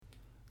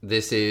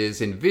This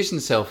is Envision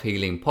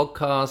Self-Healing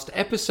Podcast,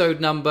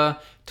 episode number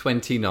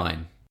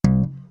 29.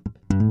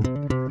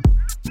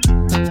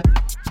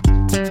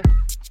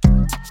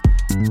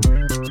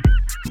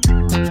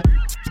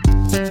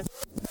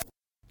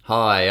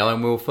 Hi,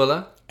 I'm Will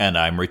Fuller. And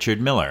I'm Richard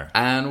Miller.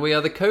 And we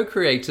are the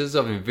co-creators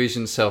of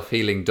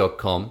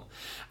EnvisionSelfHealing.com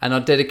and are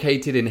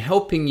dedicated in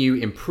helping you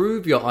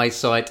improve your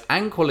eyesight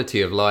and quality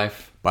of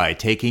life by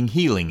taking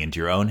healing into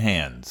your own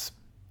hands.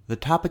 The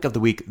topic of the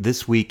week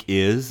this week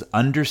is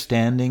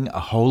understanding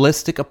a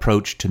holistic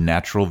approach to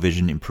natural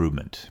vision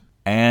improvement.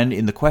 And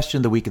in the question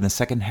of the week, in the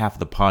second half of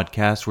the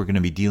podcast, we're going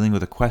to be dealing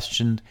with a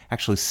question,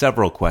 actually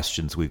several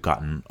questions we've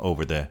gotten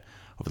over the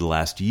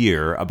last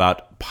year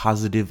about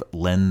positive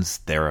lens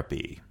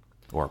therapy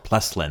or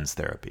plus lens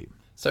therapy.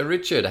 So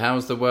Richard,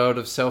 how's the world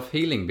of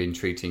self-healing been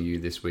treating you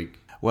this week?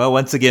 Well,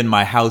 once again,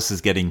 my house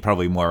is getting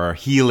probably more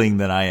healing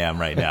than I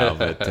am right now.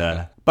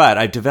 But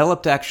I've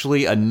developed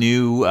actually a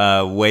new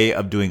way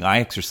of doing eye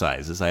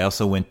exercises. I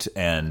also went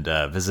and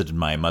visited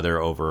my mother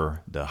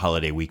over the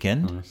holiday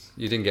weekend. Nice.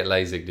 You didn't get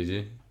LASIK, did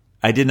you?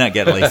 I did not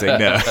get LASIK,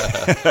 no.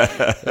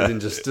 I didn't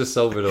just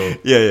solve it all.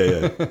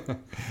 Yeah.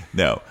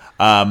 No.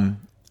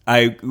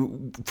 I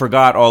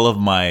forgot all of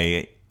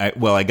my...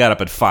 I got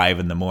up at 5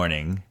 in the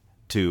morning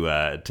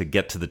to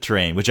get to the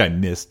train, which I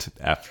missed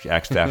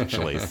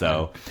actually.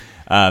 So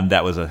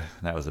that was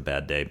a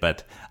bad day.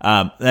 But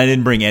I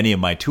didn't bring any of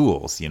my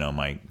tools,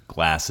 my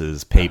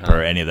glasses,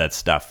 paper, any of that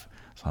stuff.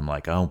 So I'm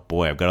like, oh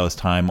boy, I've got all this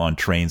time on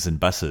trains and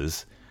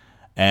buses,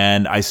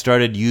 and I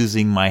started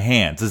using my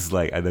hands. This is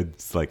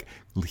like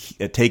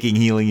taking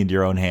healing into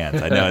your own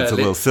hands. I know it's a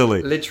little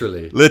silly.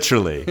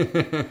 Literally.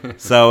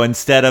 So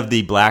instead of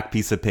the black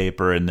piece of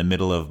paper in the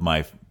middle of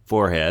my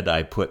forehead,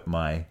 I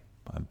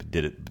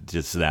did it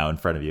just now in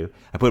front of you.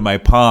 I put my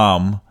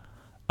palm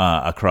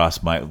across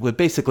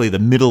basically the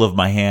middle of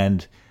my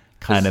hand,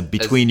 kind of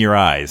between your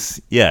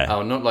eyes. Yeah.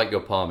 Oh, not like you're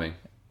palming.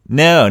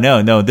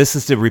 No. This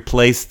is to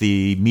replace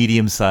the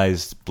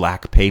medium-sized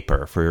black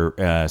paper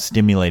for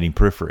stimulating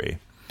periphery.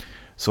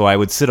 So I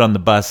would sit on the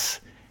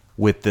bus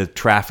with the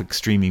traffic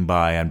streaming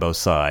by on both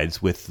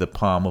sides with the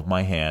palm of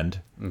my hand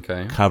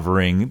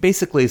covering,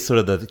 basically sort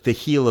of the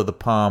heel of the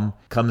palm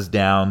comes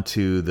down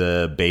to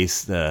the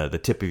base, the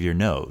tip of your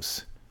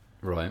nose.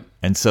 Right.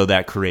 And so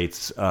that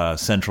creates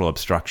central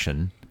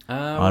obstruction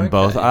on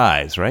both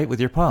eyes, right, with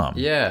your palm.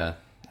 Yeah,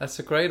 that's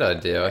a great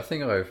idea. I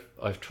think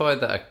I've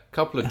tried that a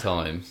couple of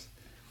times,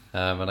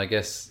 and I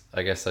guess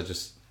I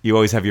just... You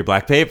always have your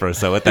black paper,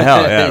 so what the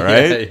hell, yeah,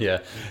 right?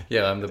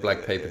 Yeah, I'm the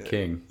black paper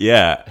king.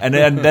 Yeah, and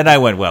then I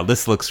went, well,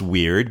 this looks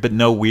weird, but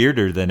no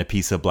weirder than a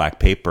piece of black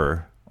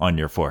paper on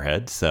your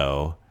forehead,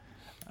 so...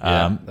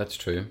 Yeah, that's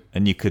true.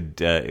 And you could,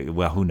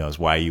 who knows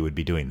why you would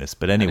be doing this,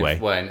 but anyway.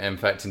 In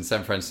fact, in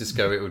San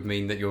Francisco, it would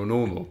mean that you're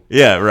normal.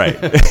 Yeah, right.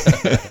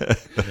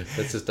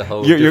 That's just a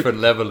whole different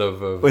level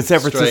of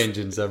strange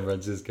in San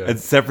Francisco. In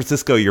San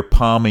Francisco, you're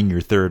palming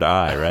your third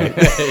eye, right?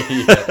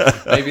 Yeah,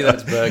 maybe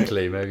that's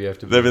Berkeley. Maybe you have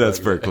to. Maybe that's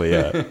Berkeley.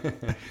 Yeah.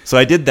 So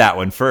I did that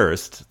one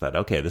first. Thought,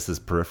 okay, this is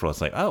peripheral.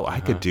 It's like,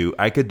 I could do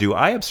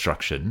eye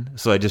obstruction.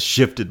 So I just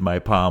shifted my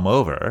palm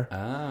over,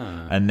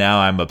 and now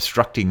I'm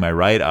obstructing my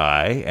right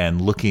eye and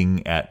looking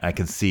at, I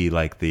can see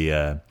like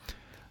the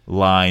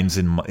lines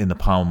in the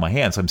palm of my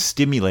hand. So I'm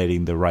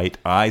stimulating the right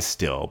eye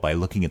still by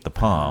looking at the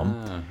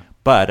palm,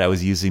 but I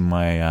was using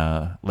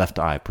my left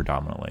eye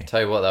predominantly.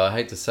 Tell you what, though, I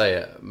hate to say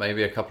it,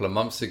 maybe a couple of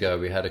months ago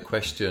we had a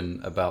question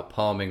about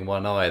palming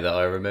one eye that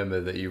I remember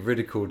that you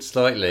ridiculed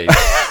slightly.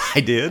 I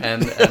did,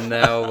 and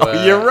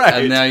now you're right.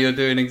 And now you're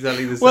doing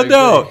exactly the same. Well,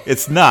 no, thing.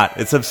 It's not.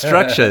 It's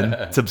obstruction.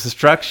 It's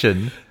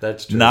obstruction.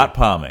 That's true. Not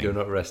palming. You're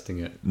not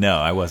resting it. No,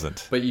 I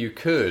wasn't. But you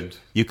could.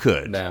 You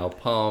could now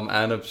palm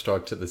and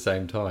obstruct at the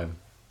same time.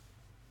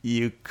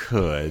 You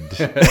could,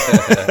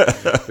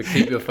 but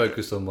keep your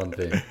focus on one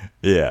thing.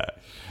 Yeah.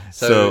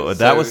 So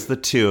that was the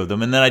two of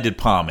them, and then I did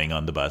palming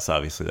on the bus.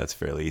 Obviously, that's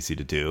fairly easy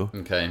to do.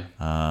 Okay.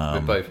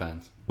 With both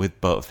hands. With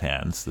both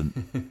hands,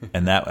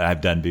 and that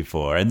I've done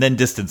before. And then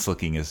distance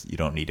looking is you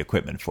don't need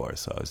equipment for,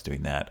 so I was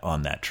doing that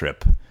on that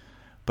trip.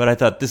 But I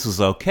thought this was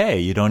okay.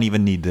 You don't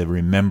even need to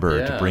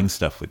remember to bring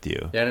stuff with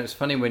you. Yeah, and it was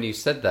funny when you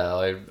said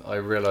that. I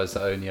realized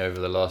that only over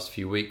the last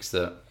few weeks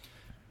that,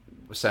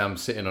 say I'm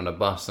sitting on a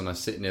bus and I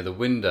sit near the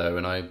window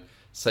and I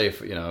say,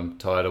 if, I'm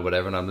tired or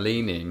whatever, and I'm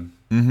leaning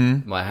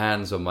my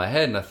hands on my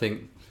head, and I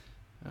think,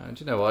 do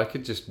you know what? I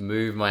could just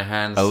move my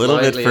hands a little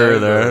bit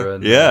further,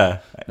 and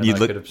I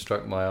could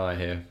obstruct my eye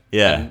here.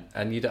 Yeah,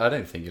 and I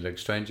don't think you look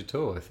strange at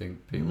all. I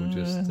think people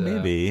just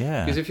maybe,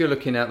 yeah. Because if you're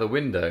looking out the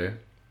window,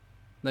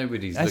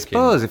 nobody's looking. I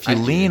suppose if you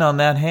lean on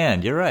that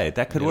hand, you're right.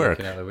 That could work.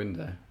 Looking out the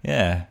window.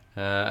 Yeah,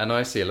 and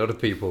I see a lot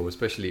of people,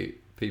 especially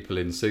people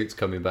in suits,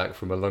 coming back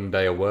from a long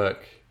day of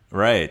work.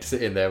 Right.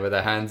 Sitting there with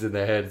their hands in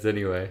their heads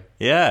anyway.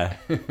 Yeah.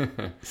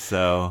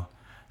 So,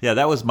 yeah,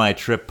 that was my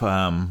trip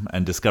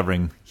and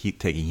discovering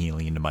taking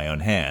healing into my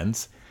own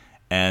hands.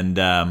 And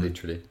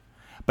literally.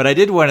 But I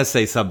did want to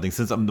say something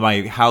since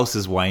my house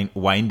is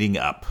winding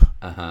up.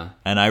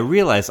 And I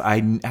realized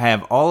I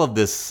have all of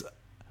this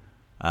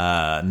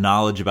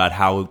knowledge about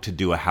how to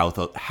do how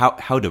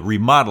to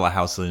remodel a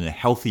house in a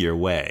healthier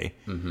way.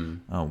 Mm-hmm.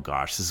 Oh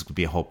gosh, this could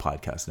be a whole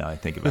podcast now I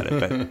think about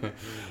it.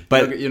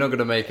 But you're not going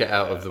to make it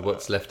out of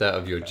what's left out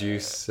of your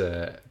juice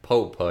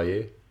pulp, are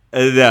you?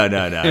 No. You're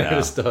going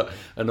to start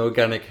an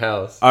organic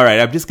house. All right,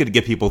 I'm just going to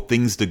give people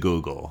things to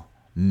Google.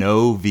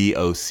 No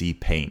VOC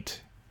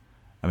paint.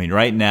 I mean,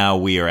 right now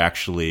Will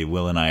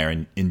and I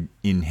are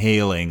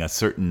inhaling a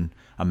certain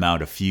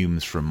amount of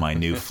fumes from my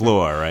new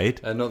floor, right?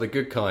 And not the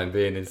good kind,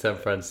 being in San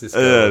Francisco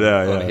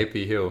on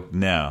Hippie Hill.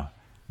 No,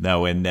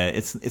 and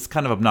it's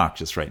kind of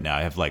obnoxious right now.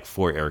 I have like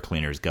 4 air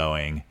cleaners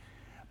going,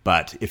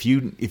 but if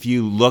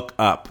you look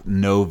up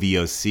no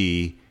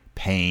VOC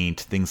paint,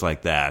 things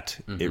like that,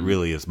 it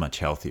really is much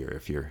healthier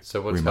if you're.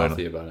 So what's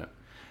healthy about it?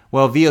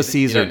 Well,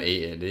 VOCs you don't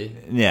eat it, do you?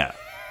 Yeah,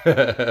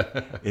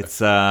 it's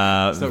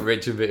not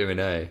rich in vitamin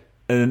A.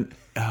 And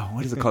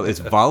what is it called? It's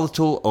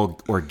volatile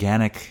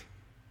organic.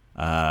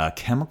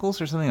 Chemicals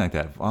or something like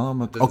that.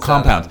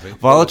 Compounds.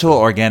 Volatile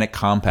organic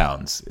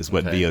compounds is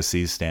what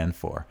VOCs stand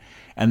for,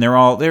 and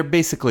they're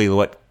basically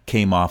what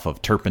came off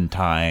of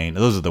turpentine.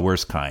 Those are the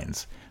worst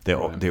kinds.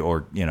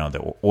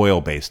 The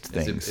oil based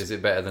things. Is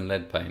it better than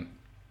lead paint?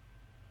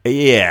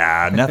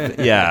 Yeah,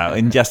 nothing. Yeah,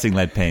 ingesting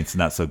lead paint's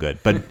not so good,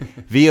 but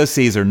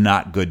VOCs are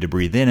not good to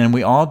breathe in, and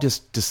we all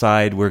just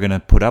decide we're going to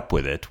put up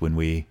with it when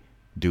we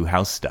do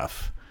house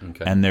stuff.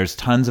 Okay. And there's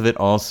tons of it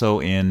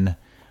also in.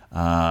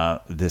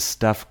 This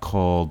stuff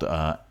called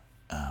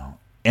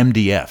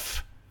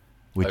MDF,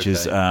 which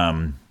is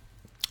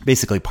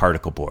basically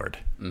particle board,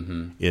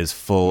 is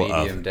full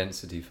of medium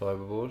density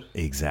fiberboard.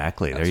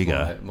 Exactly. That's there you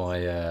go. My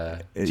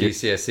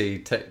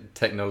GCSE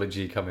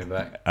technology coming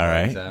back. All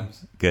right.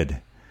 Exams. Good.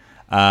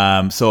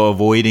 So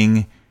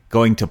avoiding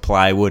going to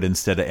plywood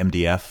instead of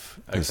MDF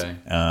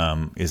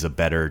is a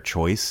better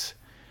choice.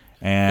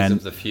 And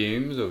because of the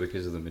fumes or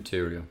because of the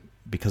material?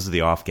 Because of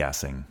the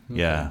off-gassing. Okay.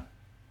 Yeah.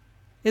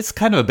 It's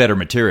kind of a better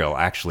material,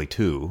 actually,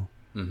 too.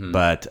 Mm-hmm.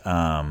 But,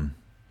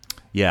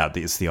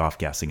 it's the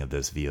off-gassing of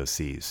those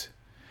VOCs.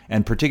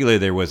 And particularly,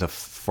 there was a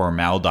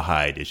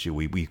formaldehyde issue.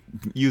 We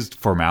used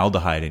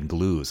formaldehyde in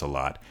glues a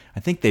lot. I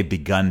think they've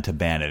begun to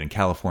ban it. In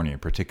California, in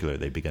particular,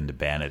 they've begun to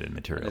ban it in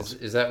materials.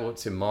 Is that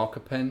what's in marker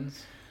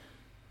pens?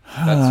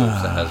 That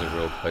also has a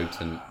real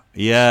potent...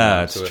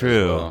 Yeah, it's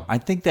true. Well. I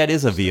think that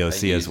is a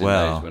VOC as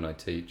well. When I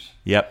teach.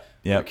 Yep.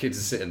 My kids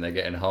are sitting there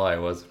getting high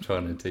while I'm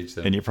trying to teach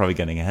them. And you're probably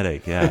getting a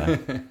headache, yeah.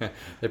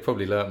 They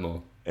probably learnt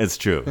more. It's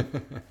true.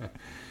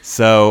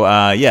 So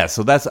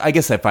that's, I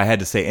guess if I had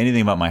to say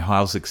anything about my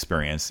house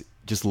experience,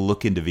 just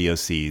look into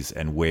VOCs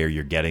and where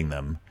you're getting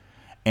them.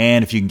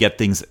 And if you can get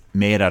things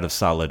made out of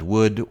solid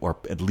wood or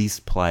at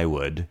least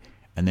plywood,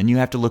 and then you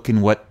have to look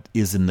in what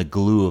is in the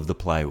glue of the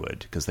plywood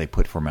because they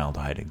put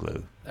formaldehyde in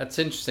glue. That's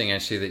interesting,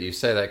 actually, that you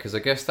say that, because I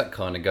guess that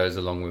kind of goes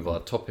along with our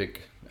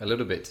topic a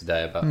little bit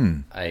today about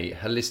a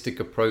holistic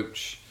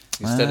approach.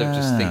 Instead of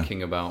just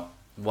thinking about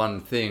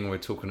one thing, we're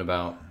talking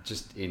about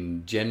just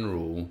in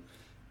general,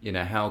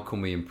 how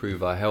can we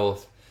improve our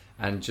health,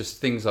 and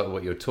just things like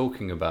what you're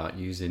talking about,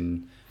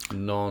 using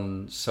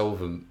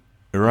non-solvent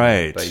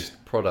based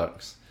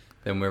products.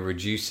 Then we're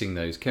reducing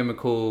those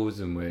chemicals,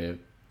 and we're,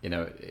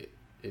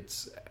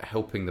 it's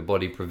helping the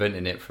body,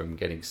 preventing it from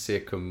getting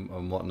sick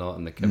and whatnot,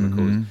 and the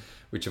chemicals.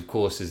 Which, of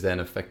course, is then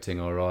affecting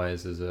our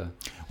eyes as a...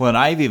 Well, and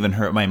I've even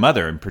heard... My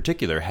mother, in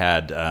particular,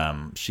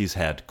 she's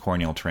had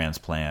corneal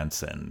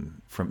transplants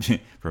and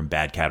from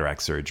bad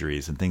cataract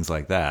surgeries and things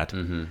like that.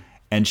 Mm-hmm.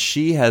 And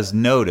she has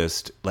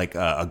noticed, like,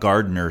 a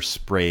gardener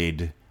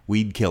sprayed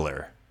weed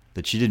killer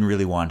that she didn't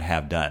really want to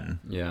have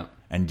done. Yeah.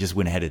 And just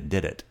went ahead and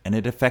did it. And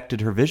it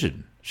affected her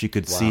vision. She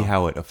could see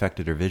how it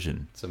affected her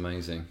vision. It's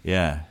amazing.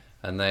 Yeah.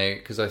 And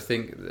because I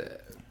think...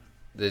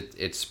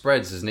 it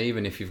spreads, isn't it?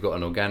 Even if you've got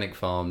an organic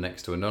farm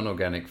next to a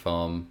non-organic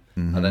farm,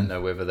 I don't know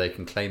whether they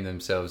can claim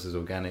themselves as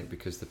organic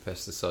because the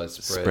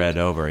pesticides spread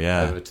over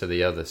to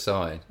the other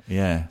side.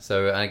 Yeah.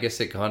 So I guess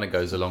it kind of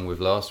goes along with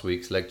last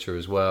week's lecture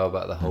as well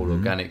about the whole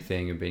organic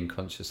thing and being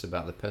conscious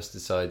about the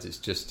pesticides. It's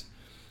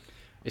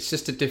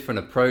just a different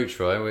approach,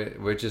 right?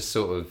 We're just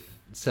sort of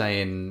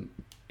saying,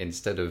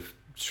 instead of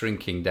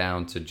shrinking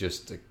down to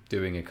just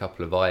doing a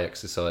couple of eye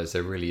exercise,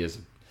 there really is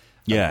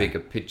a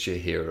bigger picture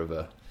here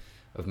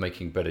of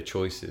making better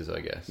choices,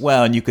 I guess.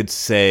 Well, and you could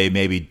say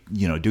maybe,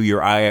 do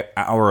your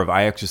hour of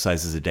eye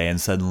exercises a day,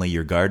 and suddenly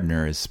your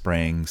gardener is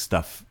spraying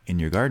stuff in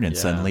your garden, and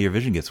suddenly your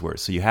vision gets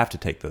worse. So you have to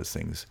take those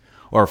things.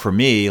 Or for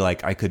me,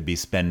 like, I could be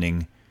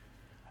spending,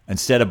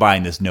 instead of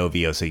buying this no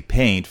VOC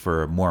paint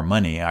for more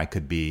money, I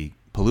could be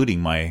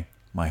polluting my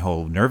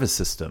whole nervous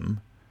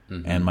system,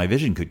 and my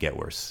vision could get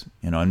worse.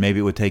 And maybe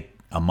it would take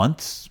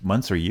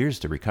months or years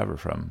to recover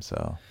from.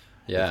 So.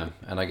 Yeah,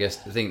 and I guess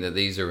to think that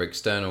these are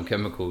external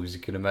chemicals, you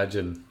can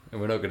imagine,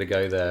 and we're not going to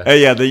go there.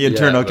 The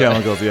internal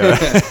chemicals,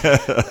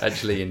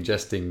 Actually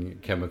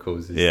ingesting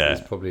chemicals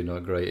is probably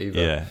not great either.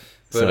 Yeah.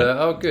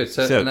 But, good.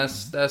 So and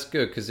that's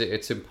good, because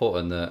it's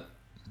important that,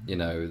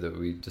 that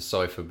we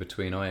decipher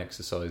between eye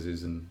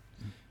exercises and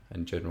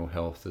and general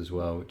health as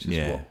well, which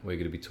is what we're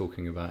going to be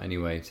talking about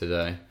anyway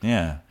today.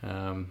 Yeah.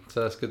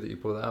 So that's good that you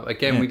brought that up.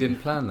 Again, we didn't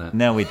plan that.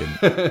 No, we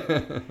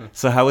didn't.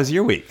 So how was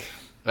your week?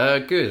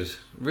 Good.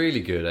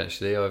 Really good,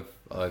 actually.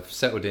 I've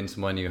settled into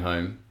my new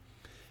home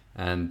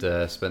and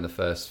spent the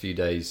first few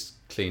days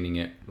cleaning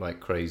it like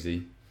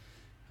crazy.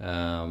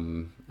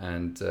 And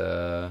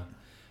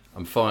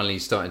I'm finally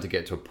starting to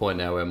get to a point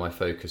now where my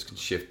focus can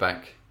shift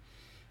back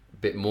a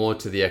bit more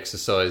to the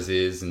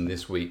exercises, and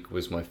this week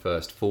was my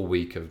first full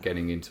week of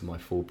getting into my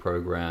full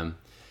program.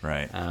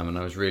 Right. And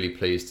I was really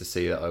pleased to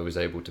see that I was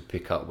able to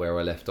pick up where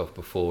I left off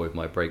before with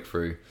my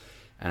breakthrough.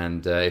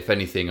 And if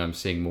anything, I'm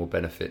seeing more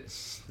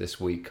benefits this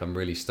week. I'm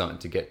really starting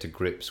to get to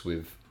grips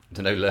with,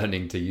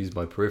 learning to use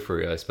my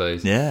periphery, I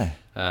suppose. Yeah.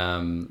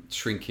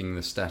 Shrinking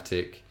the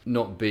static,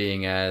 not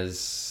being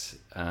as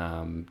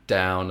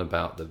down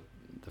about the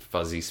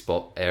fuzzy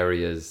spot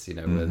areas,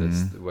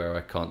 where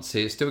I can't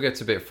see. It still gets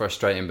a bit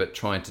frustrating, but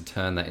trying to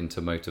turn that into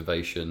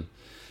motivation.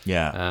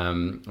 Yeah.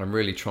 I'm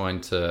really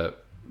trying to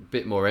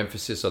bit more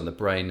emphasis on the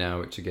brain now,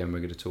 which again we're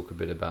going to talk a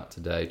bit about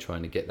today,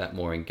 trying to get that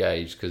more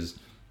engaged, because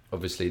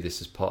obviously this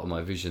is part of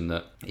my vision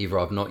that either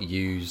I've not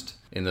used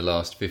in the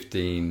last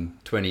 15,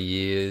 20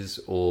 years,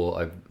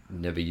 or I've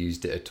never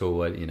used it at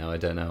all. I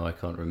don't know. I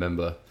can't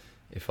remember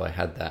if I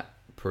had that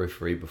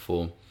periphery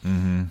before.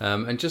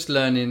 And just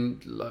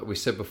learning, like we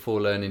said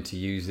before, learning to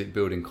use it,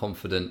 building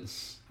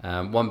confidence.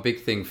 One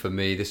big thing for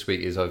me this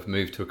week is I've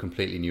moved to a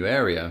completely new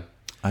area.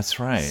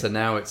 That's right. So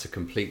now it's a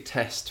complete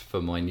test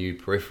for my new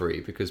periphery,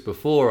 because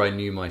before I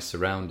knew my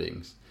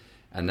surroundings,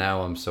 and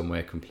now I'm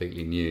somewhere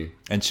completely new.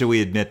 And should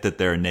we admit that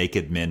there are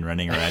naked men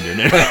running around your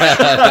neighborhood?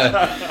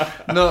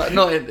 You've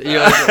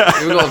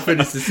got to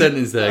finish the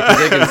sentence there,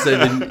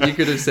 because you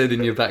could have said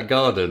in your back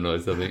garden or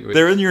something.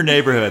 They're in your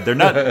neighborhood. They're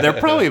not. They're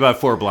probably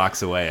about 4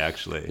 blocks away,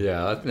 actually.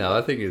 Yeah,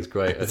 I think it's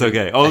great. It's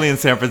okay. Only in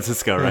San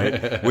Francisco,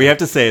 right? We have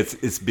to say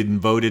it's been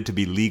voted to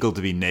be legal to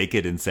be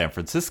naked in San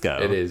Francisco.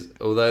 It is,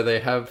 although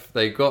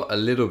they got a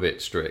little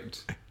bit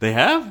strict. They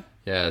have?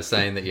 Yeah,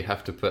 saying that you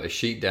have to put a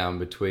sheet down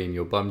between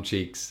your bum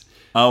cheeks.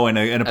 Oh, in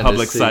a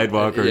public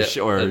sidewalk or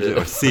seat.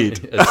 A seat.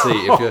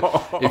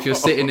 If you're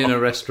sitting in a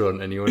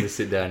restaurant and you want to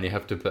sit down, you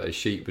have to put a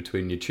sheet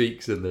between your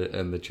cheeks and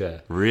the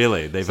chair.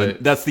 Really?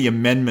 That's the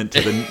amendment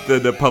to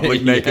the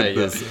public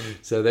nakedness. Yeah.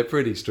 So they're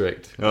pretty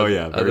strict. Oh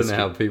yeah, I don't know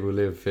how people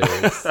live here.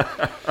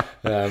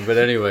 But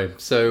anyway,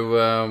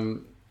 so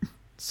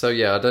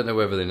yeah, I don't know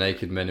whether the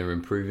naked men are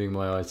improving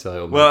my eyesight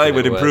or well, it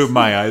would improve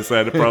my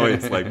eyesight. Probably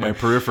it's like my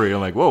periphery.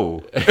 I'm like,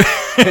 whoa.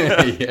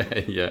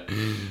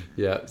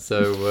 Yeah.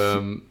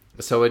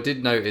 So I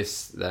did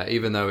notice that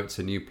even though it's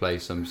a new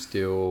place, I'm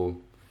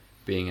still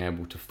being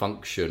able to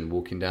function,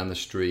 walking down the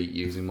street,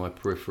 using my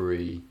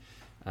periphery.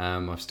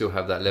 I still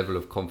have that level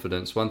of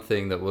confidence. One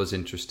thing that was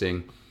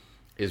interesting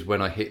is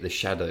when I hit the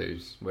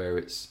shadows, where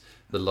it's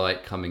the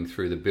light coming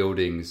through the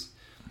buildings.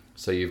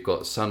 So you've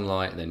got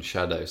sunlight and then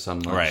shadow,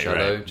 sunlight,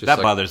 shadow. Right.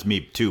 That bothers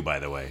me too, by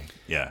the way.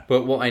 Yeah.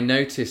 But what I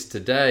noticed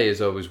today as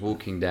I was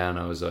walking down,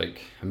 I was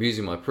like, I'm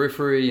using my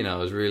periphery. I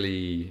was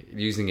really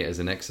using it as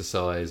an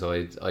exercise.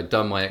 I'd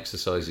done my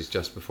exercises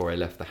just before I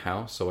left the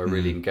house. So I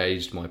really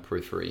engaged my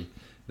periphery,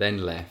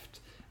 then left.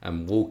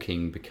 And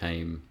walking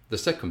became the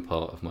second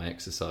part of my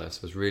exercise.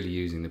 I was really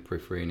using the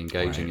periphery and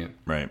engaging it.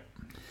 Right.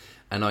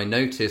 And I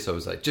noticed, I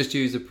was like, just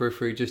use the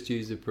periphery.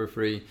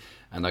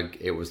 And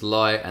it was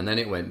light, and then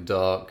it went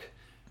dark.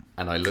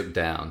 And I looked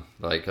down,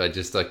 like I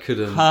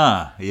couldn't.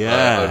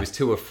 Yeah. I was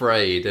too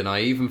afraid, and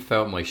I even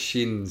felt my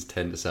shins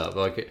tense up.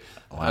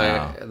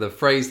 Wow. The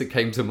phrase that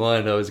came to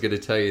mind, I was going to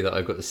tell you that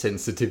I've got the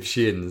sensitive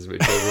shins,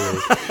 which I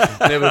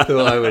really never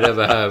thought I would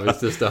ever have. It's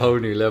just a whole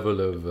new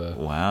level of.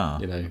 Wow.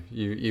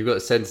 You've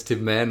got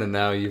sensitive men, and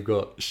now you've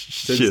got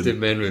sensitive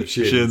men with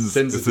shins.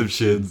 Sensitive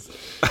shins.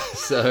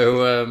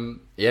 So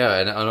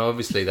and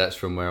obviously that's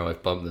from where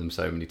I've bumped them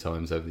so many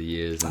times over the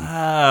years. And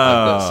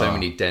I've got so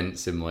many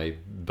dents in my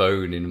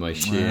bone in my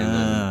shin.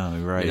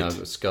 And, right. I've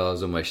got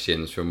scars on my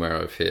shins from where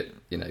I've hit,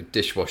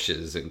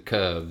 dishwashers and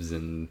curbs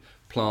and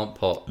plant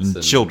pots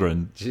and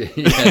children.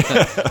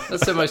 Not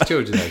so much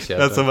children actually.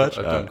 Not so much.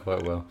 I've done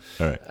quite well.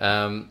 All right.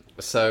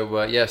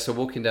 So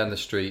walking down the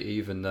street,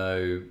 even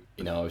though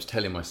I was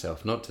telling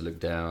myself not to look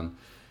down,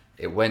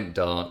 it went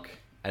dark,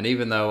 and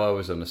even though I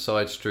was on a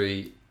side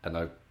street and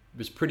I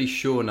was pretty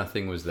sure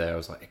nothing was there, I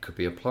was like, it could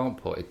be a plant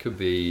pot, it could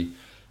be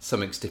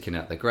something sticking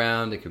out the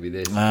ground, it could be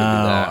this, it could be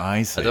that.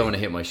 I see. I don't want to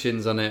hit my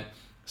shins on it,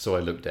 so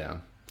I looked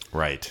down.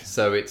 Right.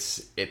 So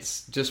it's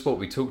just what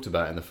we talked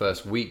about in the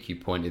first week. You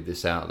pointed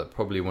this out, that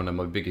probably one of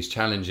my biggest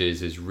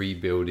challenges is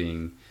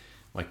rebuilding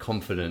my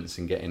confidence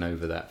and getting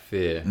over that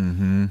fear.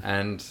 Mm-hmm.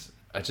 And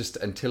I just,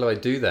 until I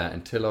do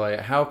that,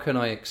 how can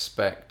I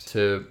expect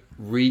to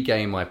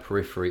regain my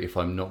periphery if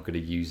I'm not going to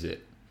use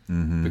it?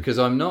 Mm-hmm. Because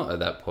I'm not at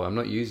that point. I'm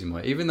not using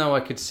even though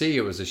I could see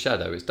it was a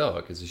shadow, it's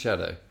dark, it's a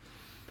shadow.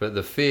 But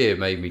the fear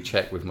made me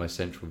check with my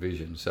central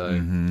vision.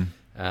 So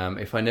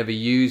if I never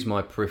use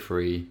my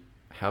periphery,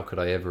 how could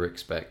I ever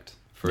expect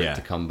for it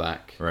to come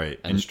back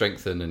and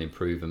strengthen and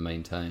improve and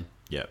maintain?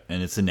 Yeah,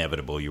 and it's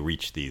inevitable. You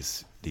reach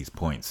these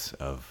points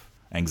of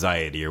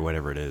anxiety or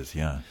whatever it is.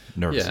 Yeah,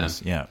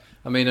 nervousness. Yeah.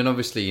 I mean, and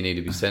obviously you need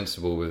to be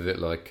sensible with it,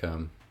 like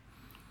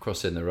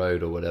crossing the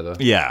road or whatever.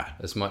 Yeah.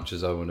 As much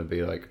as I want to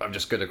be like, I'm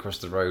just going to cross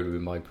the road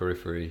with my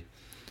periphery.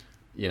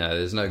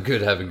 There's no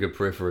good having good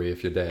periphery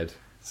if you're dead.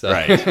 So.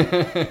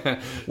 Right.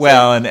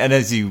 Well, and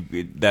as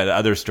that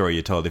other story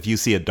you told, if you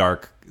see a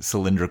dark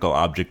cylindrical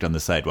object on the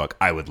sidewalk,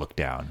 I would look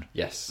down.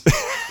 Yes.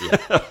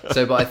 Yeah.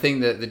 So, but I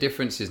think that the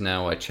difference is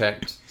now I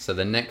checked. So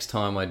the next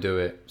time I do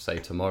it, say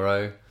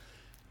tomorrow,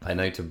 I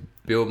know to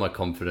build my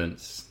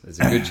confidence. There's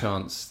a good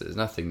chance there's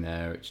nothing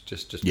there. It's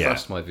just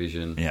trust my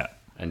vision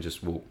and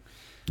just walk.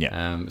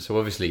 Yeah. So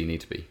obviously you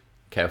need to be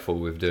careful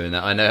with doing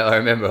that. I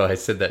remember I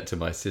said that to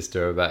my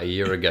sister about a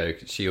year ago.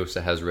 She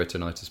also has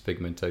retinitis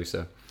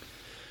pigmentosa.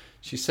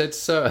 She said,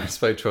 so I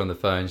spoke to her on the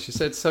phone. She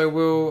said, so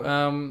Will,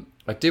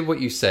 I did what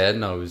you said,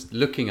 and I was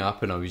looking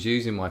up and I was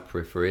using my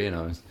periphery and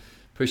I was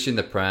pushing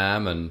the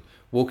pram and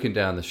walking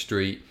down the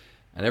street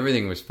and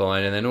everything was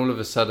fine. And then all of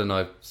a sudden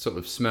I sort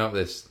of smelt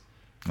this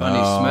funny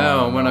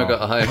smell, and when I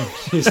got home,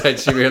 she said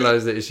she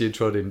realised that she had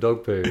trod in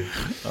dog poo.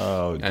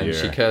 Oh, dear. And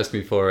she cursed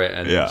me for it,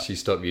 and she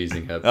stopped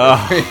using her poo.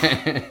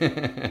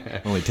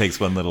 Only takes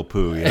one little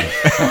poo,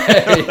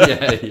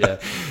 yeah.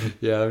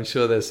 I'm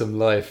sure there's some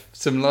life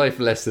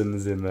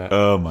lessons in that.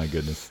 Oh my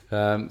goodness.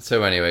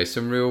 So anyway,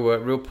 some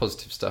real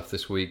positive stuff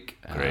this week.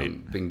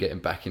 Great. Been getting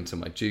back into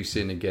my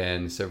juicing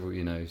again. Several,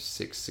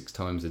 6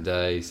 times a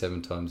day,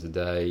 7 times a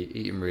day.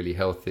 Eating really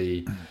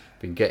healthy.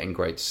 Been getting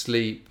great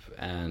sleep.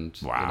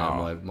 And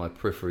my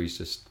periphery's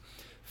just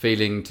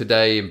feeling,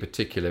 today in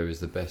particular is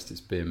the best it's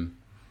been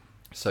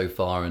so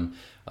far. And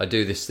I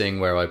do this thing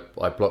where I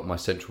block my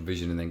central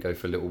vision and then go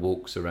for little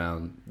walks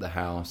around the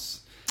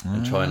house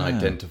and try and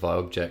identify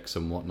objects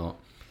and whatnot.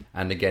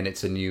 And again,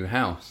 it's a new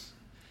house,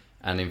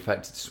 and in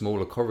fact it's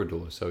smaller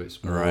corridors, so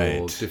it's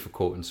more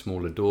difficult and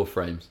smaller door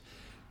frames.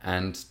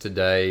 And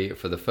today,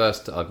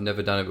 I've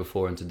never done it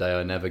before, and today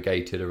I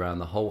navigated around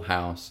the whole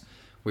house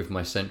with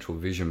my central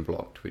vision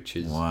blocked, which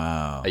is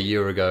a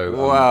year ago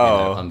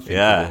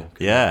unthinkable.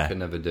 Yeah. Could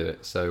never do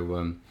it.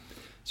 So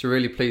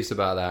really pleased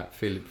about that.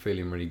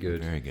 Feeling really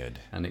good. Very good.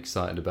 And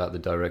excited about the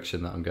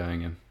direction that I'm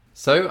going in.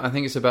 So I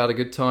think it's about a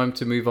good time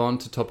to move on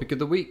to topic of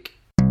the week.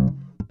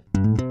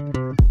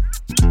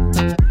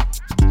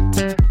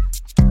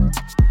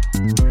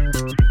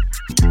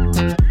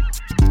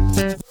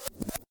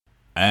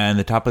 And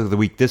the topic of the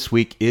week this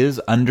week is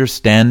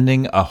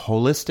understanding a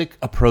holistic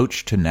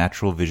approach to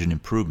natural vision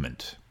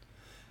improvement.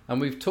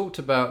 And we've talked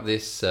about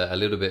this a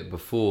little bit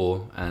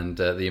before, and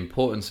the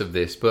importance of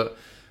this, but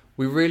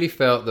we really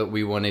felt that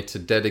we wanted to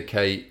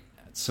dedicate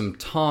some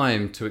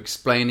time to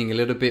explaining a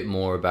little bit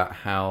more about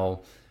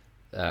how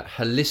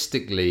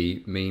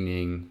holistically,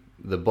 meaning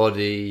the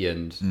body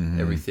and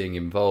everything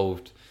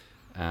involved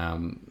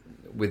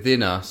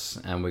within us,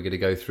 and we're going to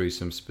go through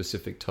some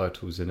specific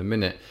titles in a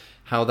minute,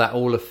 how that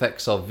all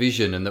affects our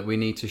vision, and that we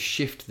need to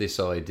shift this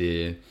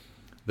idea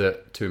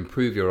that to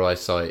improve your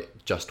eyesight,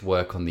 just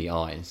work on the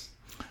eyes.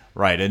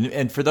 Right,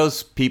 and for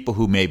those people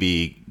who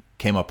maybe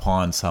came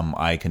upon some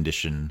eye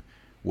condition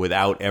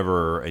without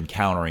ever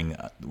encountering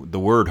the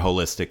word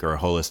holistic or a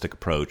holistic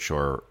approach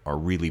or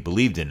really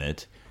believed in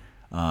it,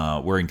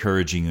 we're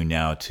encouraging you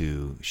now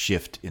to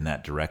shift in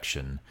that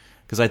direction.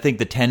 Because I think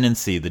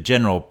the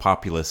general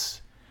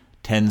populace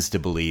tends to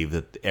believe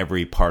that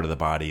every part of the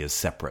body is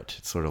separate.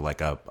 It's sort of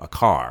like a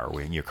car,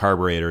 when your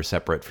carburetor is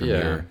separate from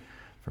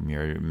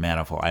your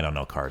manifold. I don't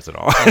know cars at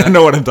all. I don't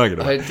know what I'm talking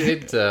about. I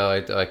did.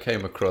 I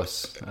came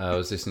across. I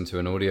was listening to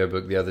an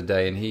audiobook the other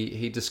day, and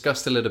he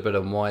discussed a little bit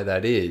on why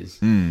that is.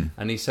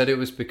 And he said it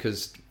was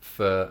because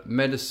for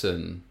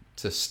medicine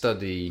to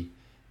study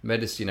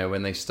medicine,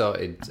 when they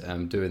started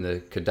doing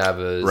the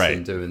cadavers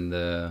and doing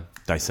the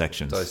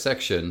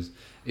dissections,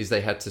 is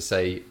they had to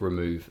say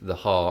remove the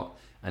heart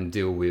and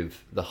deal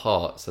with the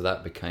heart, so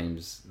that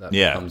becomes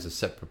a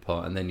separate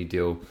part, and then you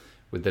deal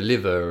with the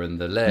liver and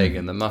the leg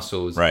and the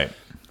muscles, right?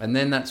 And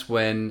then that's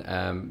when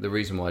the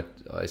reason why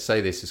I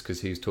say this is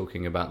because he was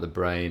talking about the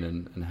brain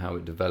and how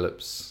it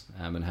develops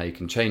and how you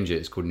can change it.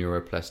 It's called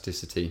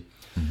neuroplasticity,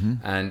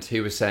 and he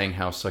was saying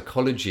how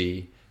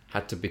psychology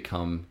had to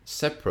become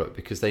separate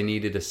because they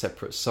needed a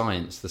separate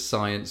science, the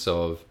science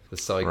of the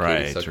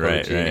psyche,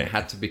 psychology, and it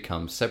had to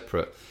become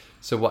separate.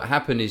 So what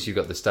happened is you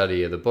got the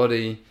study of the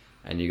body,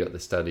 and you got the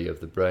study of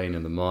the brain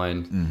and the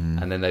mind,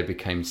 and then they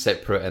became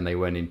separate and they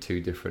went in two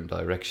different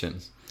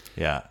directions.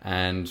 Yeah.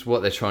 And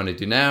what they're trying to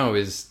do now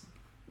is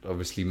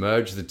obviously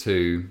merge the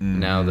two,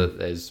 now that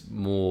there's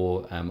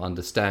more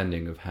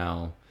understanding of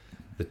how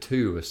the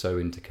two are so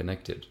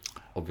interconnected,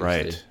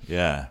 obviously. Right,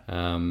 yeah.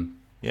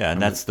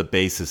 And that's the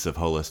basis of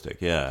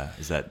holistic,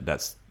 is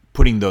that's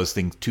putting those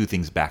two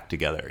things back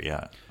together,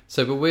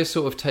 So, but we're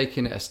sort of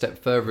taking it a step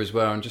further as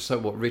well, and just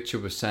like what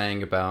Richard was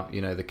saying about,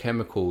 the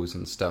chemicals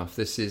and stuff.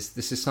 This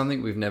is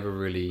something we've never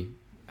really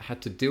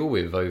had to deal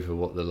with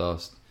over the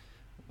last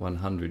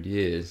 100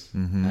 years,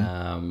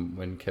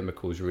 when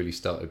chemicals really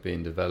started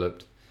being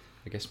developed.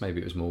 I guess maybe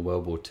it was more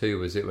World War II,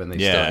 was it, when they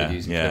started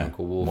using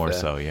chemical warfare? More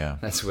so, yeah.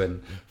 That's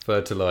when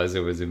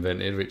fertilizer was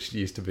invented, which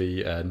used to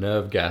be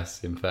nerve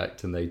gas, in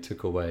fact, and they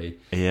took away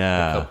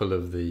a couple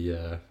of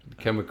the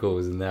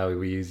chemicals, and now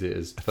we use it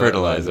as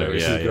fertilizer,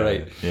 which is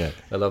great. Yeah.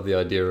 I love the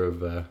idea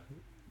of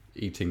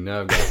eating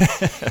nerve gas.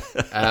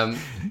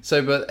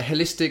 But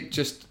holistic,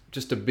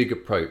 just a big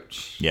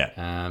approach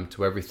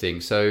to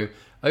everything. So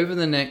over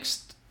the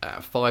next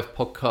 5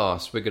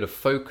 podcasts, we're going to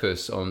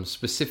focus on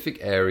specific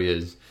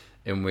areas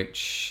in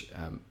which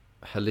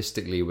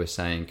holistically we're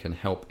saying can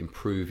help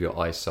improve your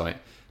eyesight,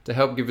 to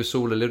help give us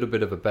all a little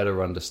bit of a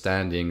better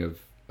understanding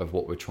of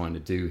what we're trying to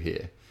do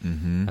here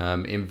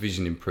in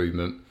vision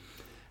improvement.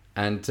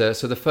 And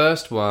so the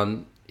first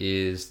one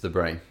is the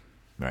brain.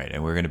 Right,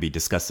 and we're going to be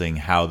discussing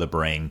how the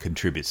brain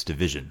contributes to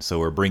vision. So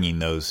we're bringing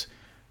those,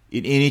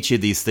 in each of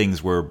these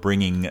things, we're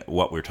bringing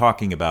what we're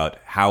talking about,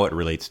 how it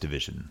relates to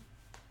vision.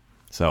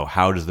 So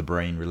how does the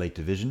brain relate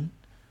to vision?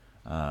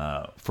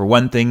 For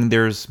one thing,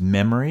 there's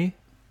memory.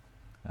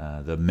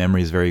 The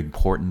memory is very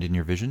important in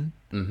your vision.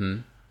 Mm-hmm.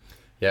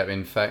 Yeah,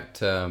 in fact,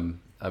 something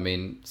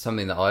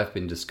that I've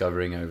been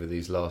discovering over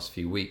these last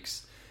few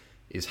weeks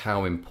is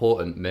how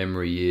important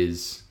memory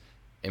is,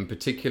 in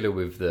particular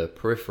with the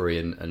periphery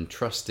and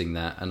trusting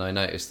that. And I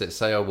noticed that,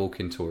 say I walk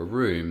into a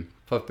room,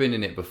 if I've been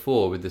in it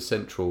before with the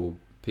central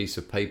piece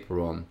of paper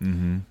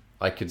on,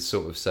 I could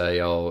sort of say,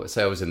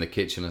 say I was in the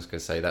kitchen, I was going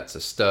to say, that's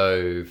a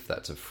stove,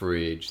 that's a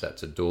fridge,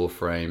 that's a door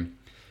frame.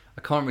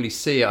 I can't really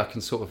see it. I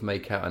can sort of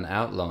make out an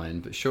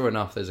outline, but sure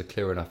enough, there's a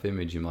clear enough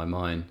image in my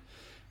mind.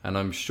 And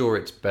I'm sure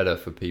it's better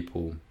for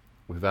people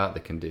without the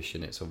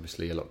condition. It's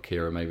obviously a lot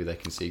clearer. Maybe they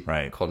can see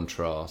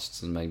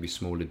contrasts and maybe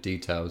smaller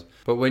details.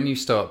 But when you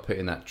start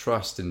putting that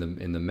trust in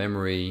the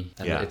memory,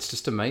 it's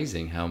just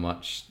amazing how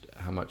much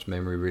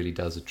memory really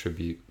does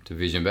attribute to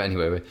vision. But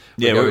anyway,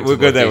 we'll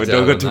go there.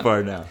 Don't go too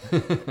far now.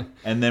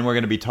 And then we're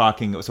going to be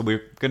talking. So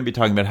we're going to be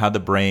talking about how the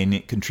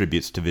brain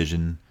contributes to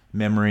vision,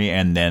 memory,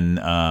 and then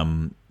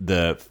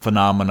the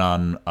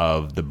phenomenon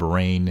of the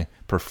brain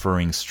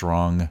preferring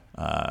strong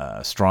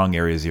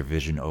areas of your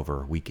vision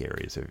over weak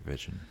areas of your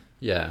vision.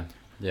 Yeah.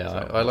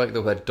 I like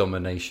the word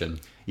domination.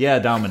 Yeah,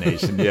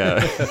 domination. Yeah,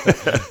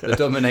 the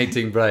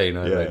dominating brain.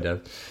 I wrote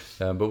down.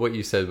 But what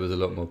you said was a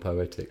lot more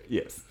poetic.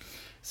 Yes.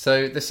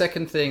 So the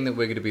second thing that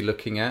we're going to be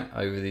looking at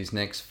over these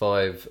next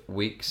 5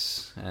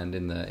 weeks, and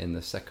in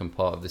the second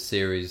part of the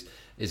series,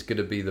 is going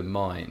to be the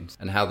mind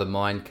and how the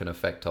mind can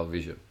affect our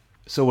vision.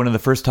 So one of the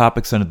first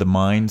topics under the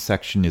mind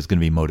section is going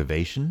to be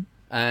motivation.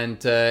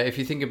 And if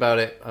you think about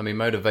it,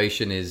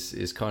 motivation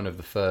is kind of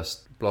the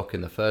first block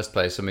in the first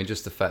place.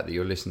 Just the fact that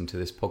you're listening to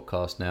this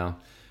podcast now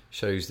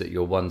shows that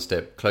you're one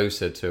step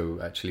closer to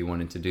actually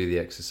wanting to do the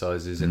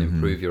exercises and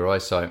improve your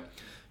eyesight.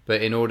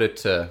 But in order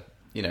to,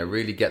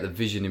 really get the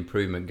vision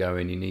improvement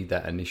going, you need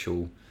that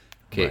initial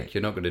kick. Right.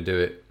 You're not going to do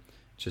it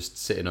just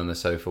sitting on the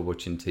sofa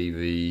watching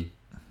TV.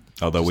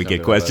 Although we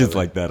get questions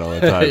like that all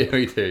the time.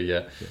 We do,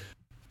 yeah.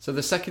 So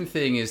the second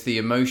thing is the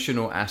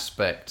emotional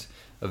aspect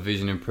of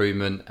vision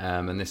improvement,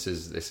 and this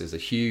is a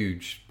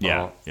huge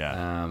part,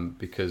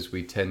 because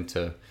we tend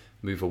to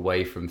move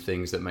away from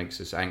things that makes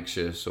us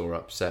anxious or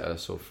upset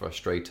us or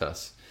frustrate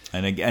us.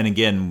 And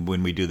again,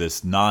 when we do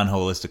this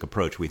non-holistic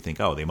approach, we think,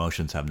 the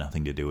emotions have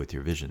nothing to do with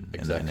your vision.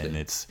 Exactly. And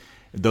it's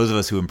those of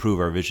us who improve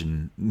our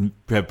vision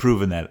have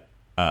proven that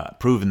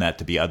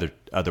to be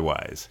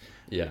otherwise.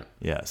 Yeah.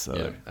 Yeah. So.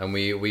 Yeah. And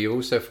we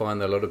also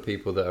find that a lot of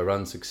people that are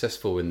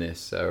unsuccessful in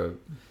this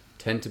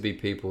tend to be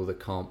people that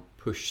can't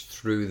push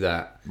through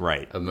that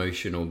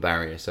emotional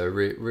barrier. So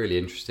really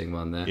interesting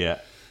one there. Yeah.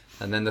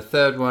 And then the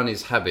third one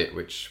is habit,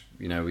 which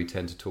we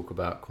tend to talk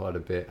about quite a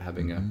bit,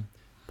 having a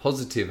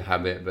positive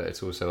habit, but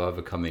it's also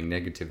overcoming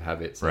negative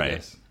habits, I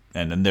guess.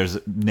 And then there's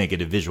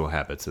negative visual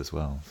habits as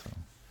well.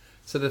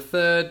 So the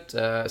third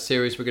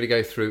series we're going to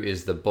go through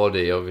is the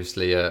body,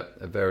 obviously a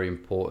very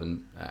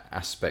important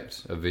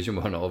aspect of vision.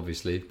 Well, not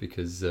obviously,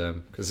 because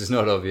it's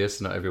not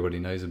obvious, not everybody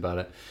knows about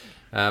it.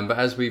 But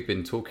as we've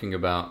been talking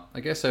about, I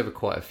guess over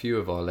quite a few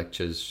of our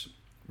lectures,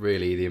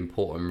 really the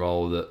important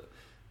role that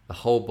the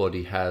whole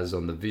body has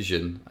on the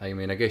vision. I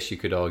guess you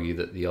could argue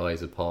that the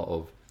eyes are part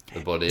of the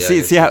body.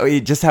 See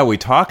how we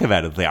talk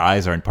about it. The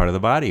eyes aren't part of the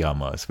body.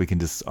 Almost, we can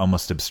just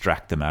almost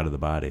abstract them out of the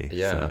body.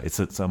 Yeah,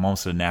 so it's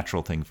almost a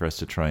natural thing for us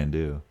to try and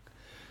do.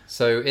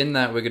 So in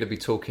that, we're going to be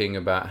talking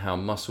about how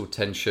muscle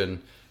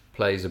tension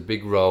plays a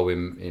big role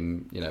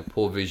in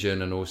poor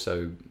vision, and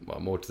also,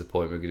 more to the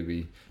point, we're going to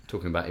be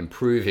talking about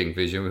improving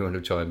vision. We want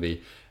to try and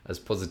be as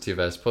positive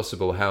as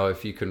possible. How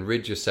if you can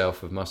rid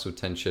yourself of muscle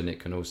tension, it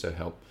can also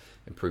help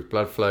improve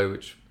blood flow,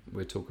 which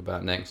we'll talk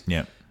about next.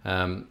 Yeah,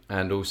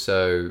 and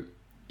also,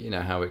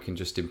 how it can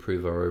just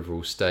improve our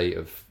overall state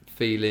of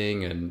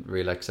feeling and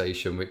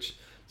relaxation, which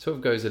sort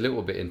of goes a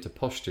little bit into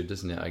posture,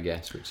 doesn't it, I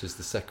guess, which is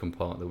the second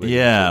part that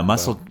we're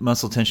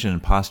muscle tension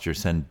and posture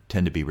tend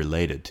to be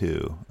related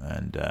too.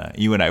 And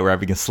you and I were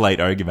having a slight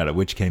argument at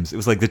which came, it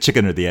was like the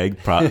chicken or the egg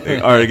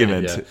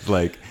argument. Yeah.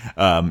 Like,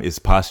 is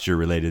posture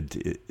related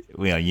to,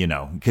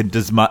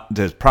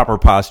 does proper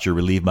posture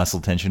relieve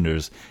muscle tension, or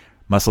does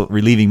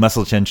relieving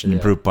muscle tension,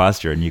 improve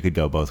posture, and you could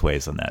go both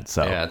ways on that.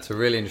 So yeah, it's a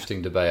really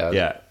interesting debate.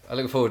 I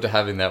look forward to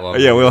having that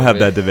one. Yeah, we'll have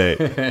that debate.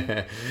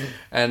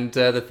 And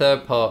the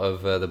third part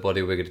of the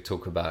body we're going to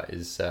talk about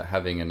is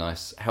having a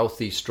nice,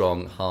 healthy,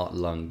 strong heart,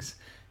 lungs,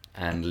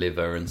 and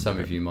liver. And some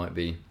of you might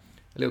be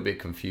a little bit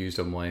confused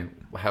on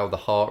how the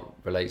heart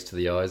relates to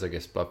the eyes. I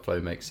guess blood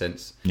flow makes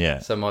sense. Yeah.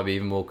 Some might be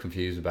even more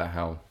confused about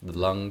how the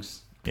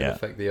lungs can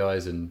affect the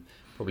eyes, and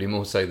probably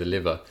more so the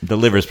liver. The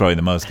liver is probably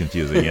the most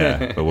confusing,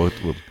 yeah. But we'll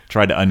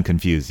try to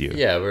unconfuse you.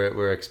 Yeah,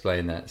 we're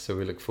explaining that. So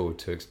we look forward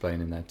to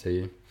explaining that to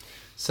you.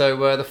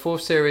 So the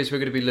fourth series, we're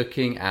going to be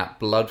looking at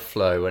blood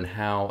flow and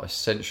how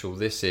essential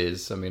this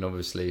is. I mean,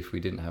 obviously, if we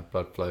didn't have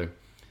blood flow,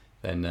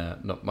 then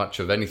not much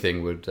of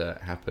anything would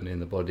happen in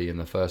the body in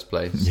the first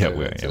place. So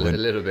it's a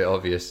little bit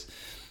obvious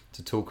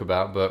to talk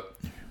about, but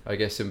I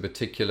guess in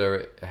particular,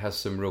 it has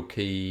some real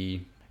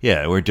key...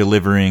 Yeah, we're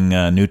delivering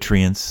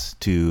nutrients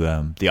to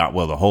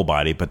the whole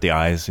body, but the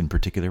eyes in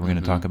particular we're going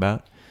to talk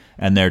about.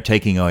 And they're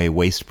taking away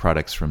waste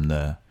products from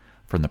the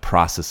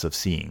process of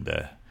seeing,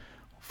 the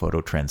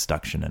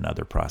phototransduction and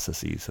other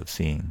processes of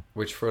seeing.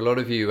 Which for a lot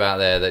of you out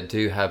there that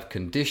do have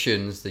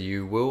conditions, that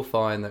you will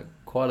find that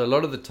quite a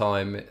lot of the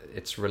time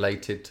it's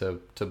related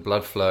to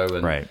blood flow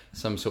and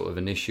some sort of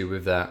an issue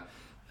with that.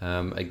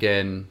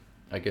 Again,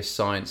 I guess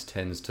science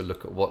tends to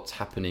look at what's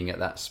happening at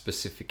that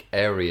specific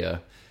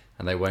area,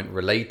 and they won't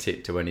relate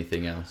it to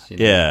anything else. You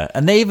know? Yeah,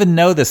 and they even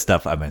know this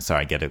stuff. I mean,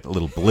 sorry, I get a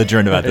little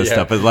belligerent about this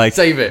stuff, but like...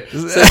 Save it for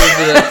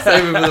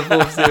the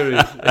fourth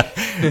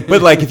series.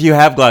 But like if you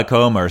have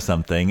glaucoma or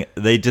something,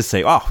 they just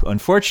say, oh,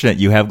 unfortunate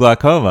you have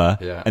glaucoma,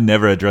 and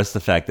never address the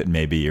fact that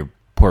maybe your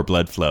poor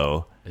blood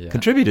flow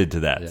contributed to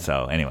that.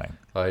 So anyway.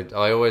 I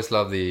always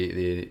love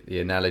the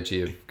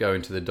analogy of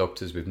going to the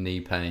doctors with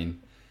knee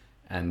pain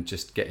and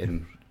just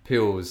getting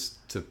pills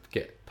to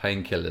get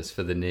painkillers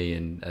for the knee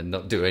and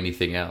not do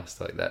anything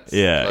else like that.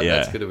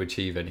 That's going to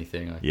achieve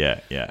anything.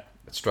 I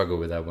struggle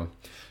with that one.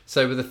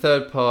 So, but the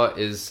third part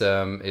is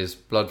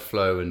blood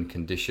flow and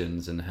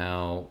conditions, and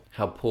how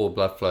poor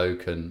blood flow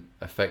can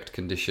affect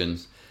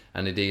conditions,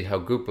 and indeed how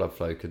good blood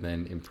flow can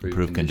then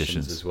improve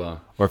conditions as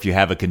well. Or if you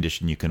have a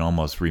condition, you can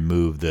almost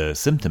remove the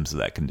symptoms of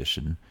that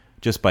condition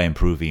just by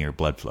improving your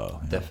blood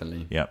flow.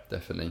 Definitely. Yep.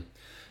 Definitely.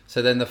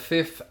 So then the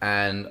fifth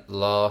and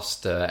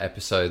last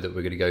episode that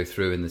we're going to go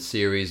through in the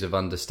series of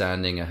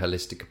understanding a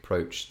holistic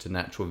approach to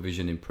natural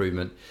vision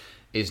improvement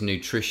is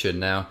nutrition.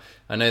 Now,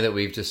 I know that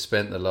we've just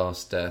spent the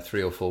last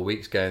 3 or 4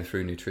 weeks going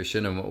through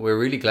nutrition, and we're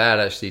really glad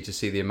actually to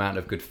see the amount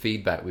of good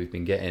feedback we've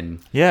been getting.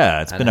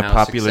 Yeah, it's been a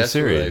popular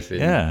series.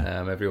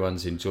 Yeah,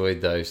 everyone's enjoyed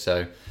those,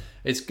 so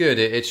it's good.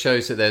 It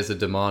shows that there's a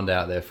demand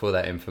out there for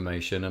that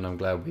information, and I'm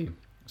glad we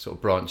sort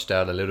of branched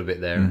out a little bit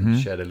there and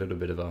shared a little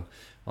bit of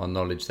our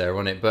knowledge there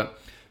on it. But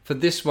for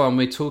this one,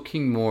 we're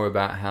talking more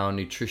about how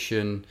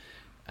nutrition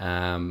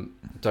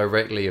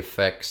directly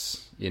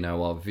affects,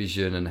 our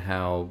vision, and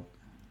how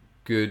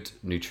good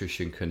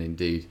nutrition can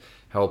indeed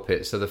help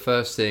it. So the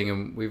first thing,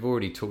 and we've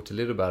already talked a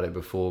little about it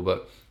before,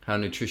 but how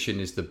nutrition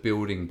is the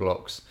building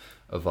blocks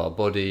of our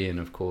body and,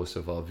 of course,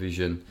 of our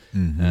vision.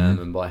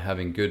 And by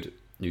having good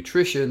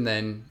nutrition,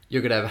 then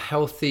you're going to have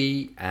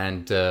healthy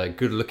and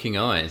good-looking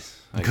eyes.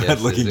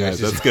 Good-looking eyes,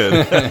 that's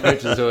good.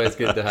 Which is always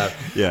good to have.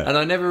 Yeah. And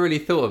I never really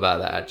thought about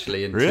that,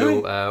 actually,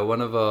 until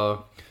one of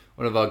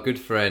our good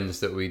friends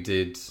that we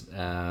did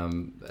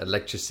a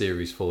lecture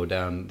series for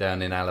down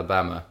in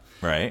Alabama.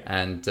 Right.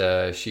 And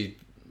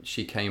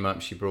she came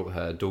up, she brought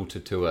her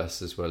daughter to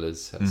us as well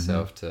as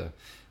herself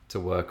to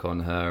work on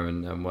her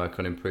and work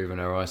on improving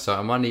her eyesight.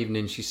 And one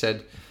evening she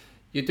said,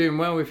 "You're doing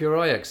well with your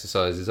eye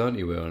exercises, aren't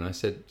you, Will?" And I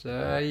said,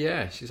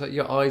 yeah. She's like,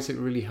 "Your eyes look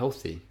really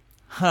healthy."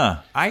 Huh.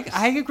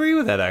 I agree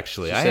with that,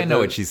 actually. I know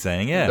what she's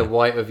saying, yeah. The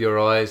white of your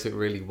eyes look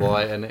really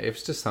white, and it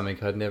was just something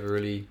I'd never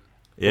really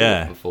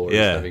thought before, is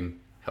having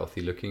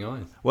healthy-looking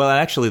eyes. Well,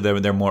 actually,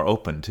 they're more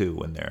open, too,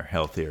 when they're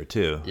healthier,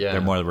 too. Yeah.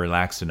 They're more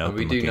relaxed and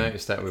open. And we do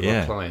notice that with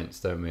our clients,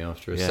 don't we?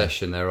 After a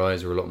session, their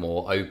eyes are a lot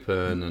more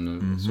open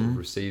and sort of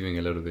receiving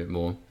a little bit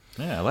more.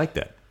 Yeah, I like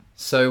that.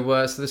 So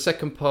the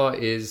second part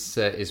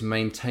is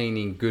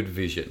maintaining good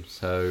vision.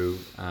 So,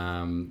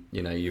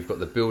 you've got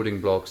the building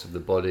blocks of the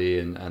body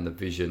and the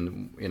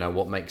vision,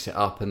 what makes it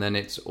up. And then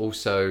it's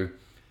also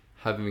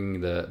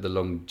having the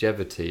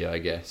longevity, I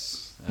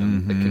guess.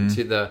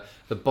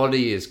 The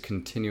body is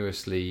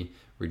continuously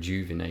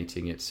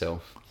rejuvenating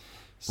itself.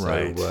 So,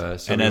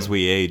 right. And as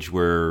we age,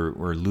 we're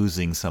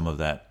losing some of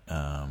that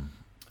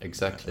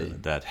exactly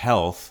that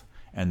health.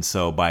 And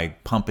so by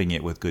pumping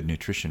it with good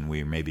nutrition,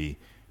 we maybe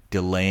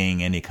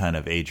delaying any kind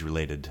of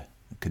age-related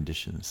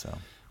conditions. So,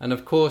 and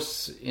of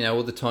course,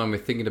 all the time we're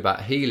thinking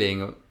about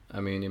healing. I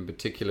mean, in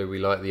particular, we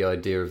like the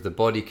idea of the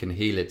body can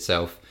heal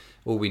itself.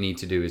 All we need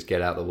to do is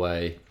get out of the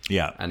way,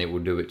 and it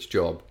will do its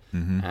job.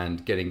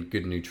 And getting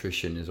good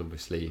nutrition is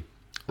obviously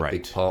a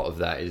big part of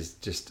that. Is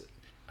just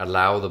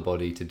allow the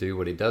body to do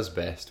what it does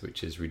best,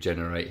 which is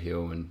regenerate,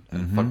 heal, and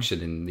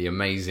function in the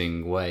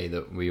amazing way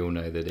that we all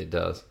know that it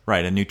does.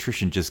 Right, and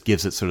nutrition just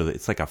gives it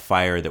it's like a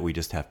fire that we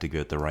just have to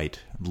get the right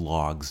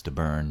logs to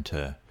burn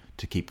to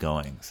keep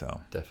going. So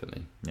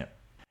definitely. Yeah.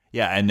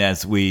 Yeah, and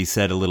as we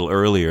said a little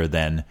earlier,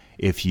 then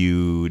if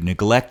you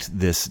neglect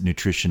this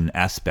nutrition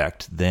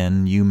aspect,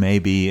 then you may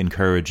be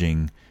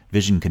encouraging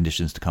vision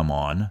conditions to come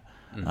on,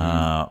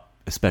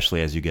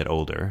 especially as you get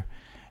older.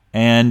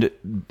 And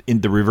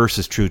the reverse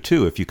is true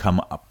too. If you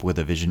come down with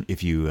a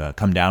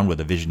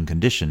vision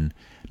condition,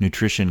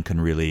 nutrition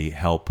can really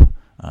help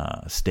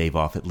stave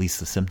off at least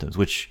the symptoms,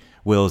 which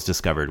Will has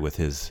discovered with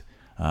his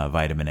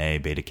vitamin A,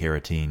 beta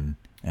carotene,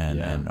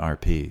 and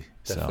RP.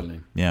 Definitely.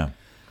 So, yeah.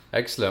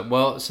 Excellent.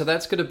 Well, so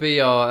that's going to be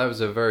that was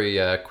a very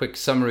quick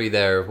summary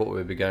there of what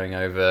we'll be going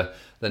over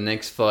the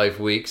next 5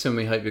 weeks, and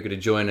we hope you're going to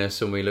join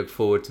us, and we look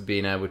forward to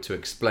being able to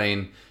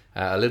explain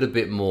a little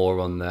bit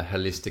more on the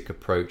holistic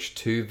approach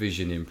to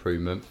vision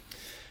improvement.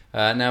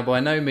 Now,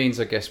 by no means,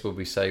 I guess, will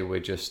we say we're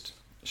just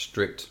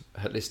strict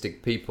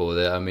holistic people.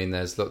 I mean,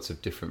 there's lots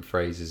of different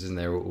phrases, isn't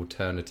there?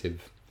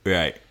 Alternative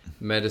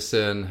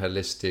medicine,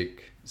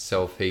 holistic,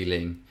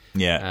 self-healing.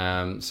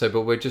 Yeah.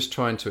 But we're just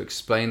trying to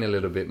explain a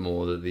little bit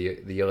more that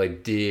the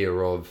idea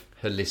of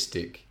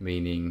holistic,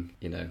 meaning,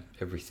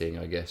 everything,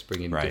 I guess,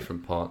 bringing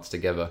different parts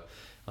together.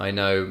 I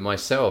know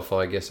myself,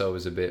 I guess I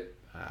was a bit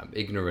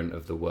ignorant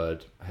of the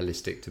word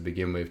holistic to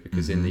begin with,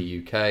 because in the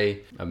UK,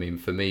 I mean,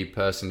 for me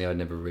personally, I'd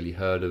never really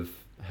heard of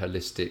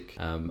holistic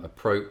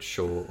approach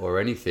or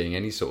anything,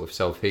 any sort of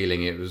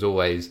self-healing. It was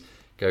always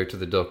go to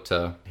the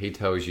doctor, he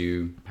tells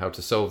you how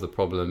to solve the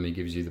problem, he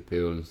gives you the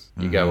pills,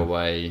 you go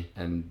away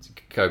and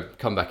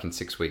come back in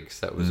 6 weeks.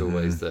 That was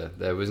always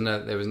there was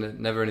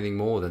never anything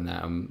more than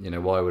that.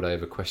 Why would I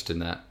ever question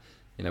that?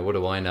 What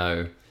do I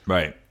know?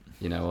 Right.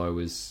 I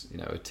was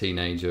a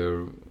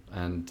teenager,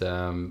 and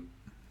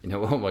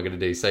what am I going to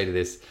do? Say to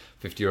this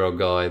 50-year-old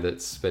guy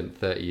that's spent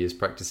 30 years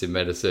practicing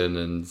medicine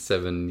and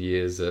 7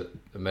 years at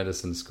a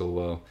medicine school,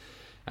 well,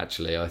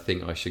 actually, I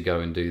think I should go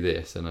and do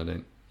this, and I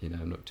don't,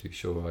 I'm not too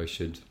sure I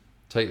should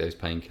take those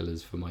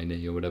painkillers for my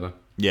knee or whatever.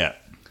 Yeah.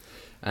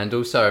 And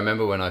also, I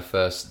remember when I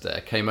first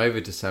came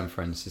over to San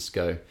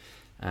Francisco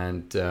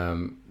and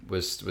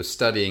was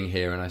studying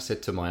here, and I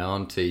said to my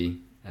auntie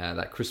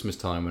that Christmas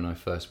time when I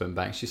first went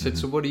back, she said,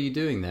 "So what are you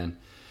doing then?"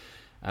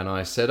 And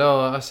I said,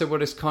 well,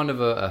 it's kind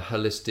of a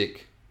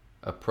holistic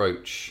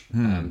approach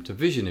to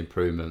vision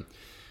improvement.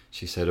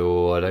 She said,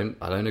 "Oh, I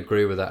don't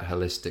agree with that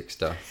holistic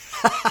stuff."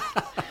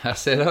 I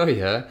said, "Oh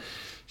yeah."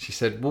 She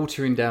said,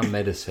 "Watering down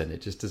medicine.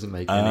 It just doesn't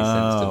make any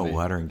sense to me."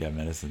 Watering down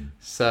medicine.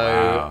 So,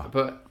 wow.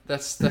 But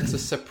that's a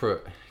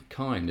separate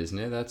kind, isn't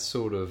it? That's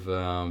sort of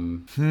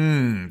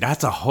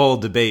that's a whole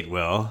debate,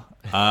 Will.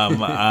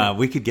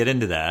 We could get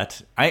into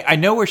that. I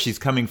know where she's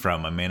coming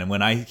from. I mean,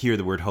 when I hear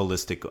the word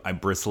holistic, I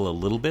bristle a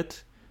little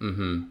bit.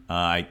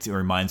 It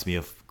reminds me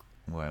of,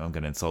 well, I'm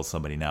going to insult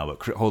somebody now,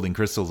 but holding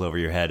crystals over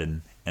your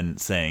head and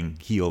saying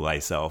 "heal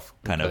thyself,"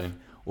 kind of,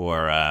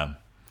 or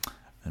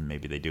and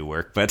maybe they do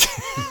work, but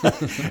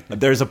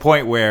there's a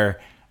point where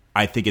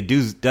I think it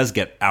does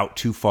get out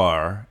too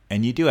far,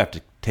 and you do have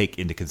to take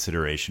into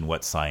consideration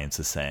what science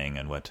is saying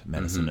and what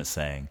medicine is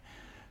saying.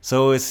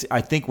 So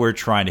I think we're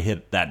trying to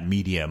hit that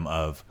medium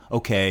of,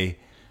 okay,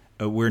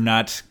 we're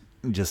not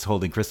just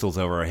holding crystals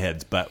over our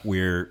heads, but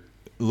we're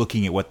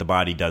looking at what the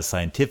body does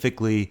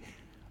scientifically,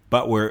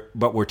 but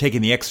we're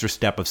taking the extra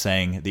step of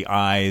saying the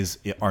eyes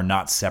are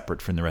not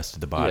separate from the rest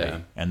of the body,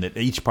 and that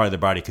each part of the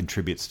body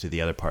contributes to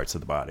the other parts of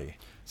the body.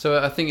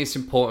 So I think it's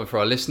important for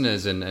our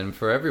listeners and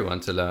for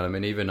everyone to learn. I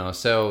mean, even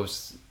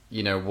ourselves,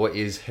 what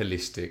is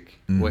holistic?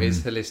 What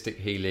is holistic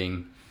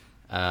healing?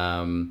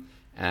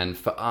 And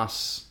for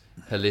us,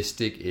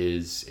 holistic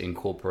is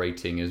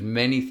incorporating as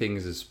many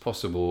things as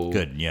possible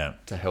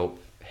to help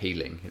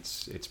healing.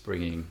 It's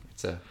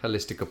a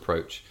holistic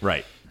approach.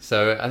 Right.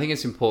 So I think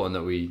it's important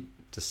that we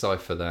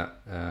decipher that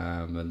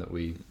and that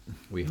we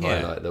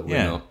highlight that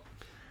we're not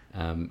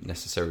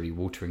necessarily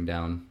watering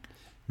down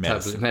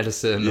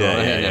medicine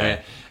or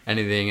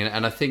anything.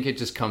 And I think it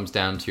just comes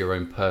down to your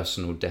own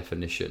personal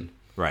definition.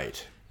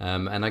 Right.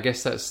 And I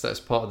guess that's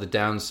part of the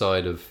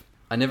downside of,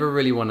 I never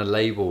really want to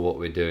label what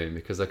we're doing,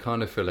 because I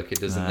kind of feel like it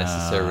doesn't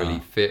necessarily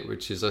fit,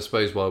 which is, I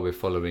suppose, why we're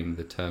following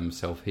the term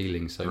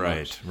self-healing so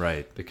much.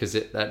 Right. Because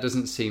that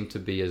doesn't seem to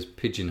be as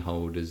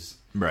pigeonholed as...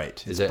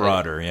 Right. It's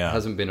broader, It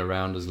hasn't been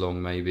around as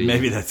long, maybe.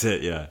 Maybe that's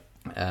it, yeah.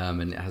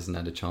 And it hasn't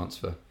had a chance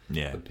for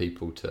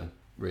people to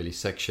really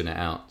section it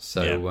out.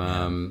 So,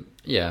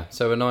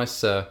 so a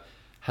nice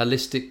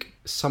holistic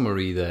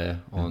summary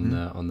there on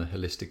the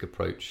holistic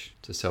approach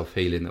to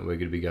self-healing that we're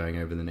going to be going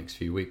over the next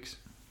few weeks.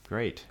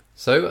 Great.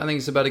 So I think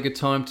it's about a good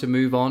time to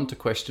move on to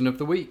question of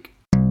the week.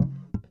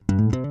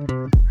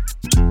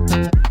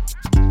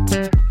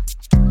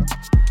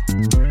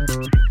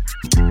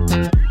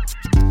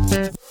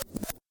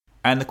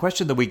 And the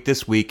question of the week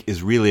this week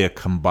is really a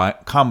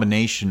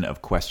combination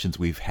of questions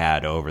we've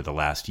had over the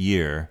last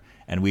year,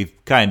 and we've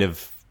kind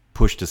of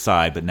pushed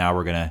aside, but now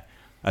we're going to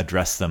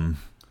address them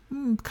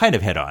kind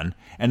of head on.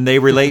 And they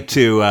relate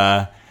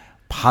to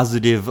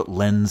positive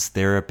lens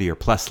therapy or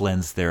plus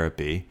lens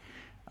therapy.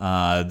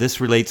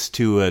 This relates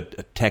to a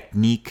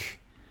technique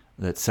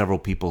that several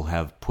people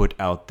have put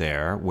out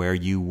there where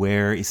you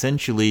wear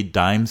essentially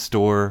dime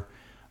store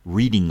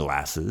reading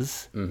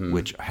glasses,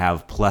 which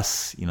have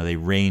plus, they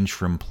range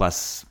from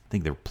plus, I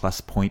think they're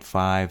plus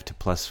 0.5 to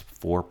plus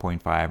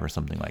 4.5 or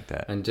something like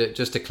that. And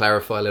just to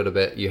clarify a little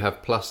bit, you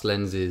have plus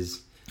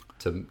lenses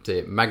to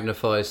it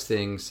magnifies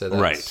things. So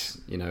that's, right.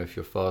 If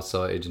you're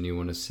farsighted and you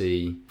want to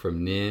see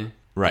from near.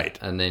 Right.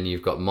 And then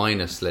you've got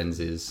minus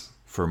lenses.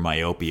 For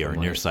myopia or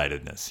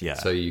nearsightedness, yeah.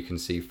 So you can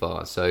see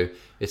far. So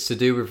it's to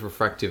do with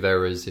refractive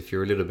errors. If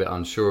you're a little bit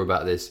unsure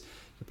about this,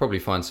 you'll probably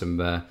find some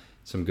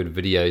good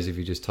videos if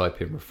you just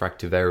type in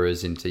refractive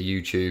errors into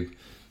YouTube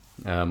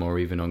or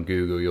even on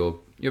Google.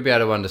 You'll be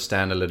able to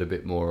understand a little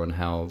bit more on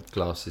how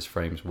glasses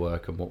frames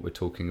work and what we're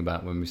talking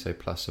about when we say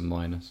plus and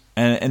minus.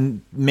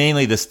 And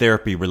mainly this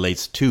therapy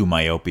relates to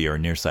myopia or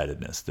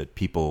nearsightedness.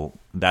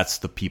 That's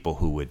the people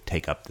who would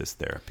take up this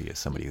therapy, as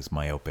somebody who's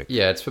myopic.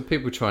 Yeah, it's for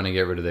people trying to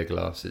get rid of their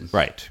glasses.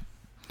 Right.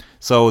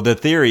 So the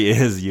theory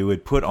is you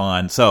would put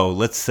on, so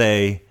let's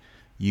say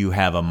you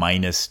have a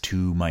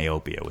 -2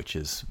 myopia, which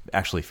is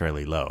actually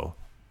fairly low,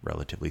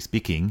 relatively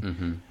speaking.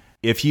 Mm-hmm.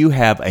 If you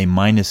have a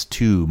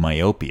 -2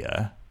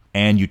 myopia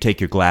and you take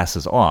your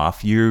glasses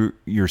off,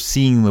 you're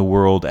seeing the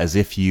world as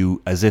if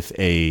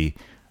a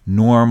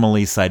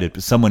normally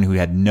sighted someone who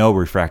had no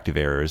refractive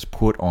errors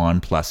put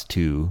on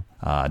 +2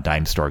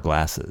 dime store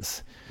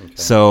glasses. Okay.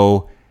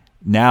 So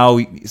now,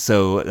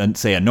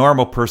 say a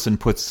normal person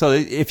puts. So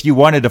if you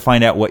wanted to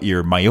find out what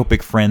your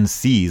myopic friend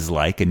sees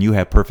like, and you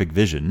have perfect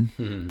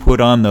vision,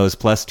 put on those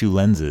 +2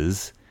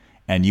 lenses,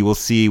 and you will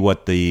see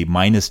what the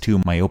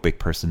 -2 myopic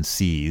person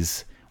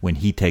sees when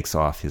he takes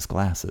off his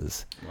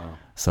glasses. Wow.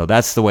 So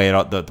that's the way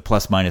the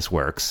plus minus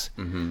works.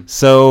 Mm-hmm.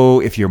 So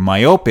if you're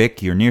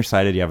myopic, you're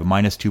nearsighted, you have a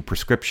 -2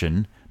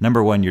 prescription.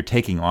 Number one, you're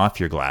taking off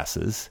your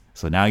glasses.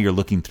 So now you're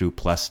looking through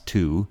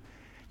 +2.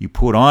 You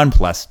put on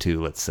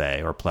 +2, let's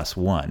say, or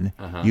 +1.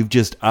 Uh-huh. You've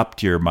just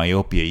upped your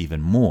myopia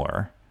even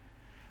more.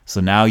 So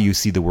now you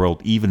see the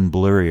world even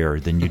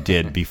blurrier than you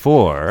did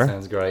before.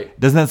 Sounds great.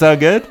 Doesn't that sound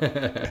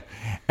good?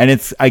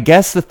 And I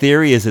guess the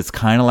theory is it's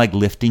kind of like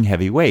lifting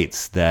heavy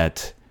weights,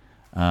 that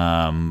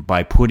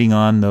by putting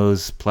on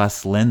those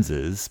plus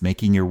lenses,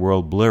 making your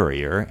world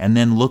blurrier, and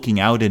then looking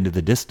out into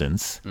the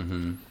distance,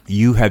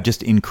 you have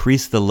just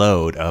increased the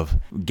load of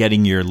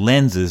getting your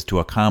lenses to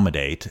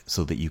accommodate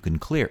so that you can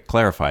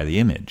clarify the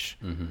image.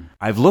 Mm-hmm.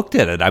 I've looked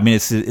at it. I mean,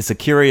 it's a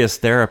curious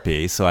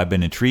therapy, so I've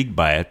been intrigued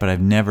by it, but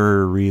I've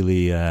never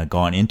really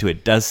gone into it.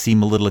 It does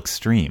seem a little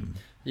extreme.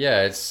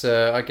 Yeah, it's.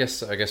 I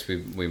guess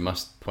we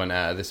must point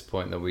out at this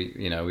point that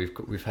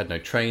we've had no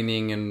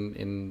training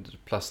in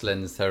plus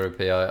lens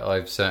therapy.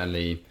 I've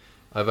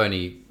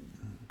only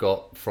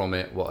got from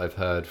it what I've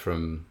heard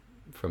from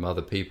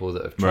other people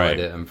that have tried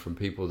it and from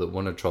people that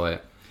want to try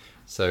it.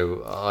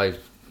 So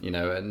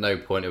at no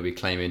point are we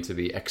claiming to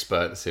be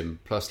experts in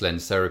plus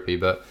lens therapy,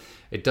 but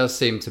it does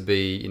seem to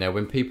be,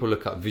 when people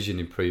look up vision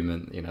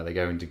improvement, they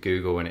go into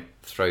Google and it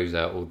throws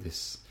out all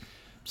this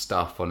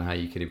stuff on how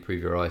you can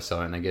improve your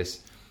eyesight,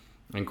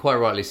 and quite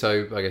rightly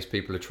so, I guess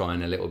people are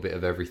trying a little bit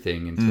of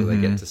everything until they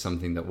get to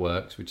something that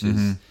works, which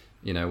is,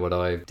 what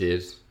I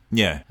did.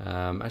 Yeah.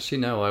 Actually,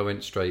 no, I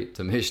went straight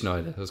to Miss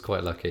Schneider. I was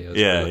quite lucky.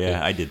 Yeah,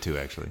 I did too,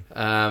 actually.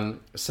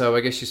 So I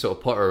guess you sort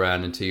of potter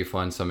around until you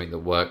find something that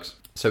works.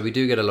 So we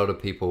do get a lot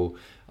of people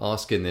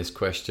asking this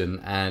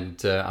question, and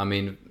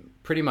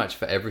pretty much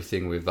for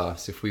everything with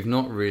us, if we've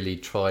not really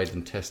tried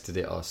and tested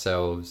it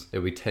ourselves,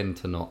 then we tend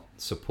to not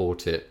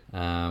support it.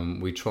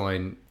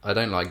 I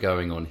don't like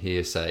going on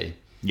hearsay.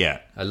 Yeah.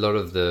 A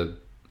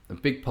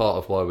big part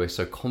of why we're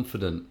so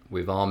confident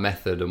with our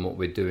method and what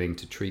we're doing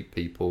to treat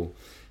people,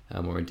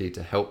 or indeed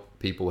to help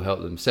people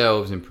help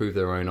themselves improve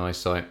their own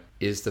eyesight,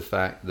 is the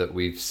fact that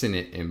we've seen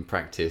it in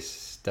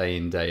practice day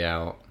in, day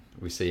out.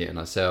 We see it in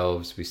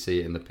ourselves, we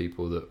see it in the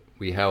people that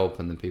we help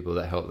and the people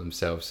that help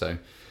themselves.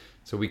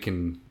 So we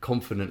can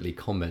confidently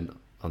comment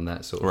on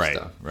that sort of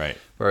stuff. Right.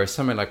 Whereas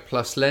something like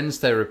plus lens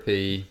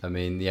therapy,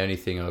 the only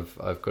thing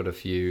I've got a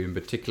few, in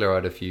particular I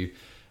had a few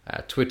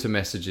Twitter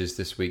messages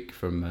this week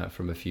from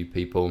a few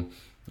people,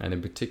 and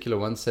in particular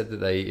one said that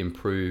they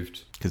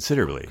improved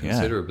considerably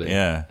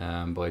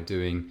by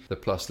doing the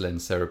plus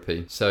lens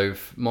therapy. So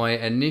my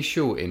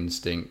initial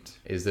instinct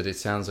is that it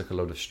sounds like a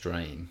lot of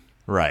strain.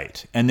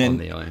 Right. And then on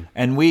the eye.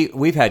 And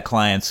we've had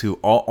clients who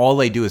all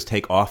they do is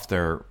take off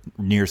their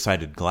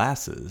nearsighted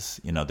glasses,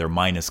 their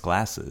minus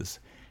glasses,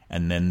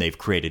 and then they've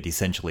created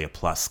essentially a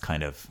plus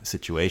kind of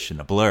situation,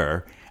 a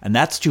blur, and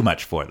that's too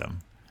much for them.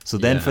 So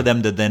then for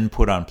them to then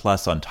put on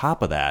plus on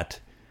top of that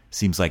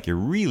seems like you're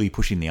really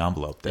pushing the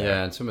envelope there.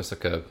 Yeah, it's almost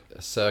like a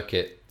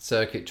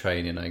circuit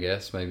training, I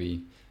guess.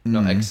 Maybe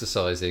not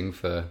exercising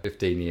for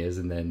 15 years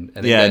and then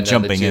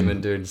jumping the gym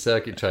and doing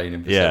circuit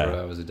training for several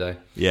hours a day.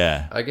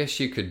 Yeah. I guess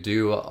you could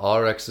do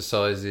our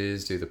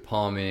exercises, do the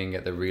palming,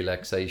 get the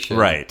relaxation.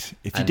 Right.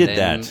 If you did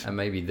that. And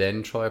maybe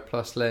then try a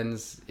plus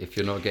lens if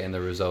you're not getting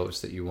the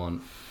results that you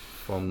want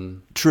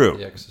from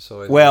the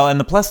exercise. Well, and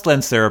the plus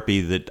lens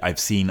therapy that I've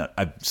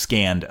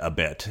scanned a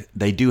bit.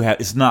 They do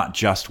have. It's not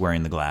just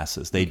wearing the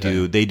glasses. They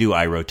do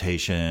eye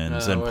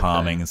rotations and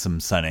palming and some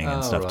sunning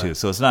and stuff too.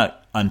 So it's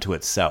not unto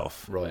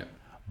itself. Right.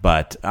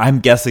 But I'm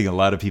guessing a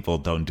lot of people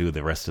don't do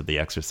the rest of the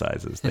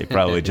exercises. They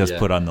probably just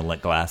put on the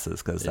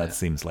glasses because that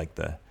seems like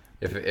the...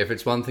 If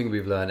it's one thing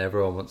we've learned,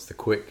 everyone wants the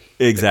quick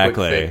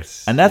Exactly. The quick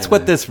fix, and that's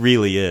what this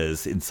really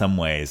is in some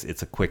ways.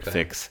 It's a quick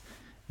fix.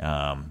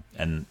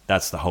 And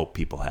that's the hope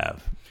people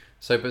have.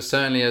 So, but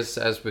certainly, as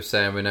we're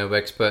saying, we're no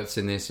experts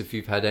in this. If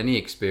you've had any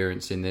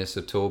experience in this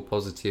at all,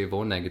 positive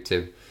or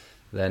negative,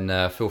 then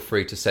feel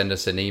free to send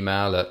us an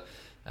email at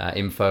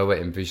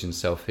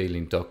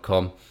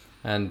info@envisionselfhealing.com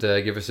and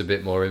give us a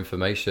bit more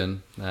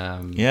information.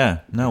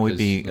 We'd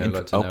be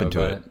like to open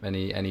to it.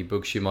 Any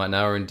books you might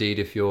know, or indeed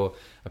if you're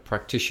a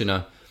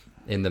practitioner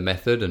in the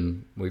method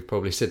and we've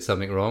probably said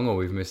something wrong or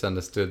we've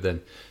misunderstood,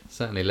 then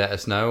certainly let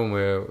us know and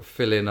we'll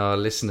fill in our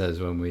listeners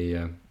when we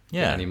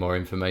get any more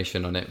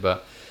information on it.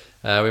 But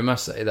we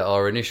must say that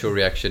our initial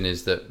reaction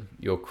is that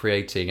you're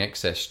creating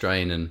excess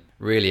strain, and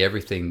really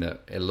everything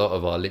that a lot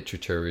of our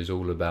literature is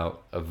all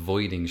about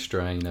avoiding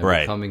strain,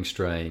 overcoming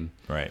strain.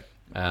 Right.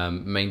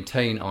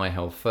 Maintain eye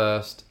health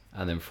first,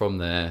 and then from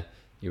there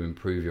you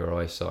improve your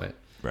eyesight.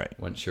 Right.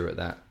 Once you're at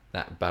that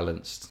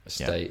balanced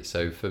state. Yeah.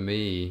 So for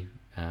me,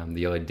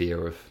 the idea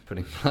of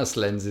putting plus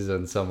lenses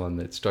on someone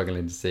that's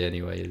struggling to see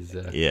anyway is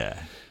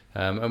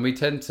and we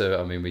tend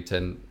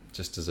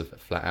just as a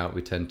flat out,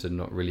 we tend to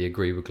not really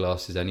agree with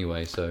glasses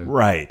anyway. So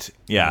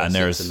and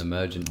there's an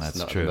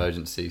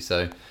emergency.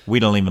 So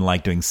we don't even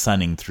like doing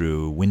sunning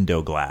through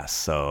window glass.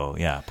 So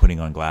putting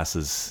on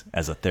glasses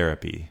as a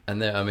therapy. And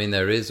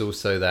there is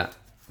also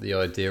the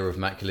idea of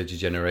macular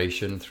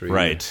degeneration through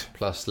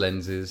plus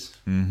lenses.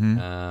 Mm-hmm.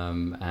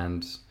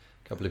 And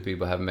a couple of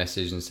people have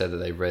messaged and said that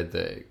they read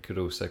that it could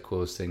also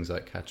cause things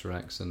like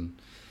cataracts and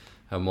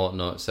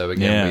whatnot. So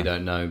again, we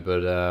don't know,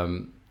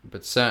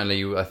 but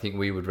certainly I think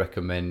we would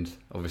recommend,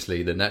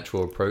 obviously, the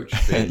natural approach,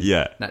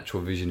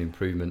 natural vision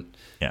improvement,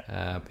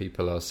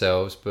 people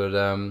ourselves. But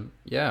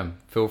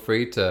feel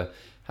free to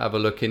have a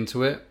look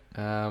into it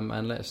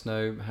and let us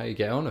know how you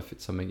get on if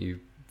it's something you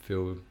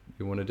feel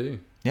you want to do.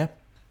 Yeah.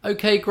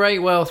 Okay, great.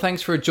 Well,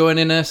 thanks for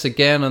joining us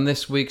again on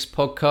this week's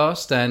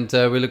podcast, and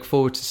we look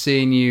forward to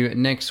seeing you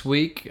next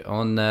week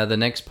on the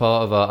next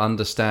part of our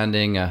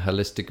Understanding a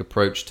Holistic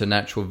Approach to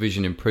Natural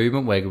Vision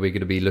Improvement, where we're going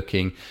to be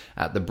looking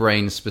at the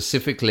brain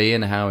specifically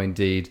and how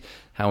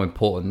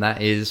important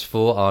that is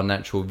for our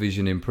natural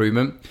vision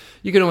improvement.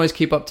 You can always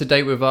keep up to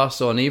date with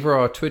us on either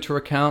our Twitter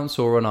accounts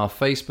or on our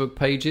Facebook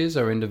pages,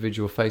 our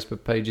individual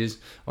Facebook pages,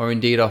 or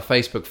indeed our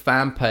Facebook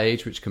fan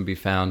page, which can be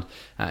found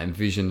at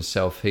Envision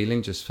Self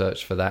Healing. Just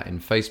search for that in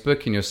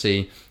Facebook and you'll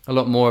see a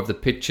lot more of the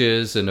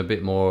pictures and a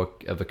bit more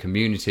of a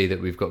community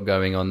that we've got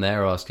going on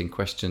there, asking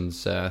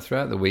questions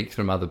throughout the week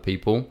from other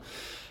people.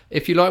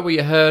 If you like what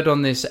you heard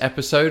on this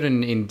episode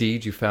and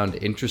indeed you found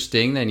it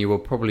interesting, then you will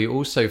probably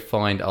also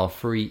find our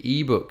free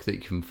ebook that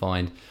you can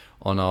find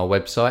on our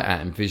website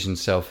at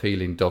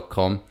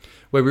envisionselfhealing.com,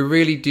 where we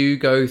really do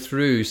go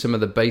through some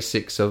of the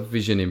basics of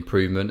vision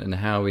improvement and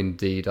how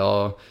indeed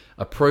our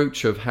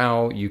approach of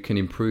how you can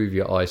improve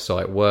your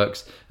eyesight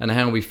works, and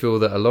how we feel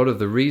that a lot of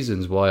the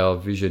reasons why our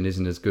vision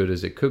isn't as good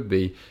as it could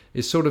be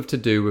is sort of to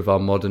do with our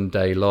modern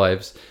day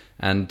lives.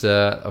 And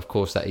of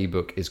course, that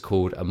ebook is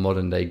called A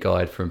Modern Day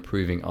Guide for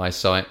Improving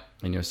Eyesight,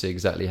 and you'll see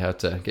exactly how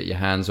to get your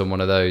hands on one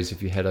of those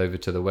if you head over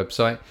to the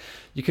website.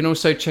 You can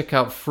also check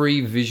out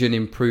free vision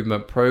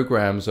improvement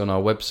programs on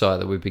our website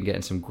that we've been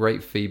getting some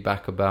great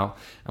feedback about,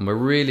 and we're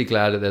really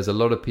glad that there's a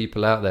lot of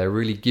people out there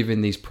really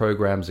giving these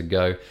programs a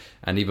go,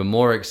 and even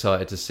more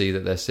excited to see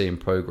that they're seeing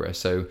progress.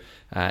 So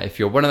if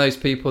you're one of those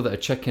people that are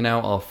checking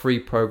out our free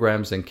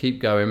programs, then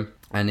keep going.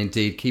 And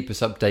indeed, keep us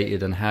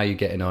updated on how you're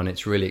getting on.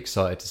 It's really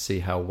exciting to see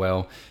how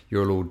well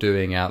you're all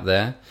doing out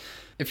there.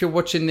 If you're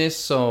watching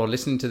this or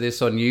listening to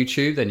this on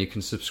YouTube, then you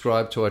can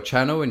subscribe to our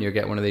channel and you'll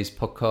get one of these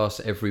podcasts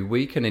every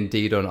week. And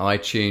indeed, on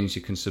iTunes,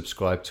 you can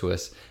subscribe to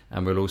us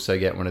and we'll also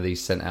get one of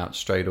these sent out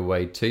straight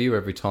away to you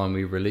every time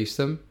we release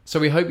them. So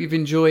we hope you've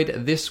enjoyed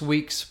this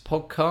week's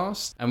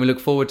podcast, and we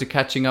look forward to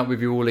catching up with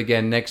you all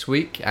again next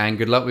week. And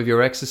good luck with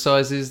your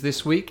exercises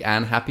this week,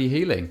 and happy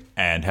healing.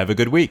 And have a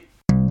good week.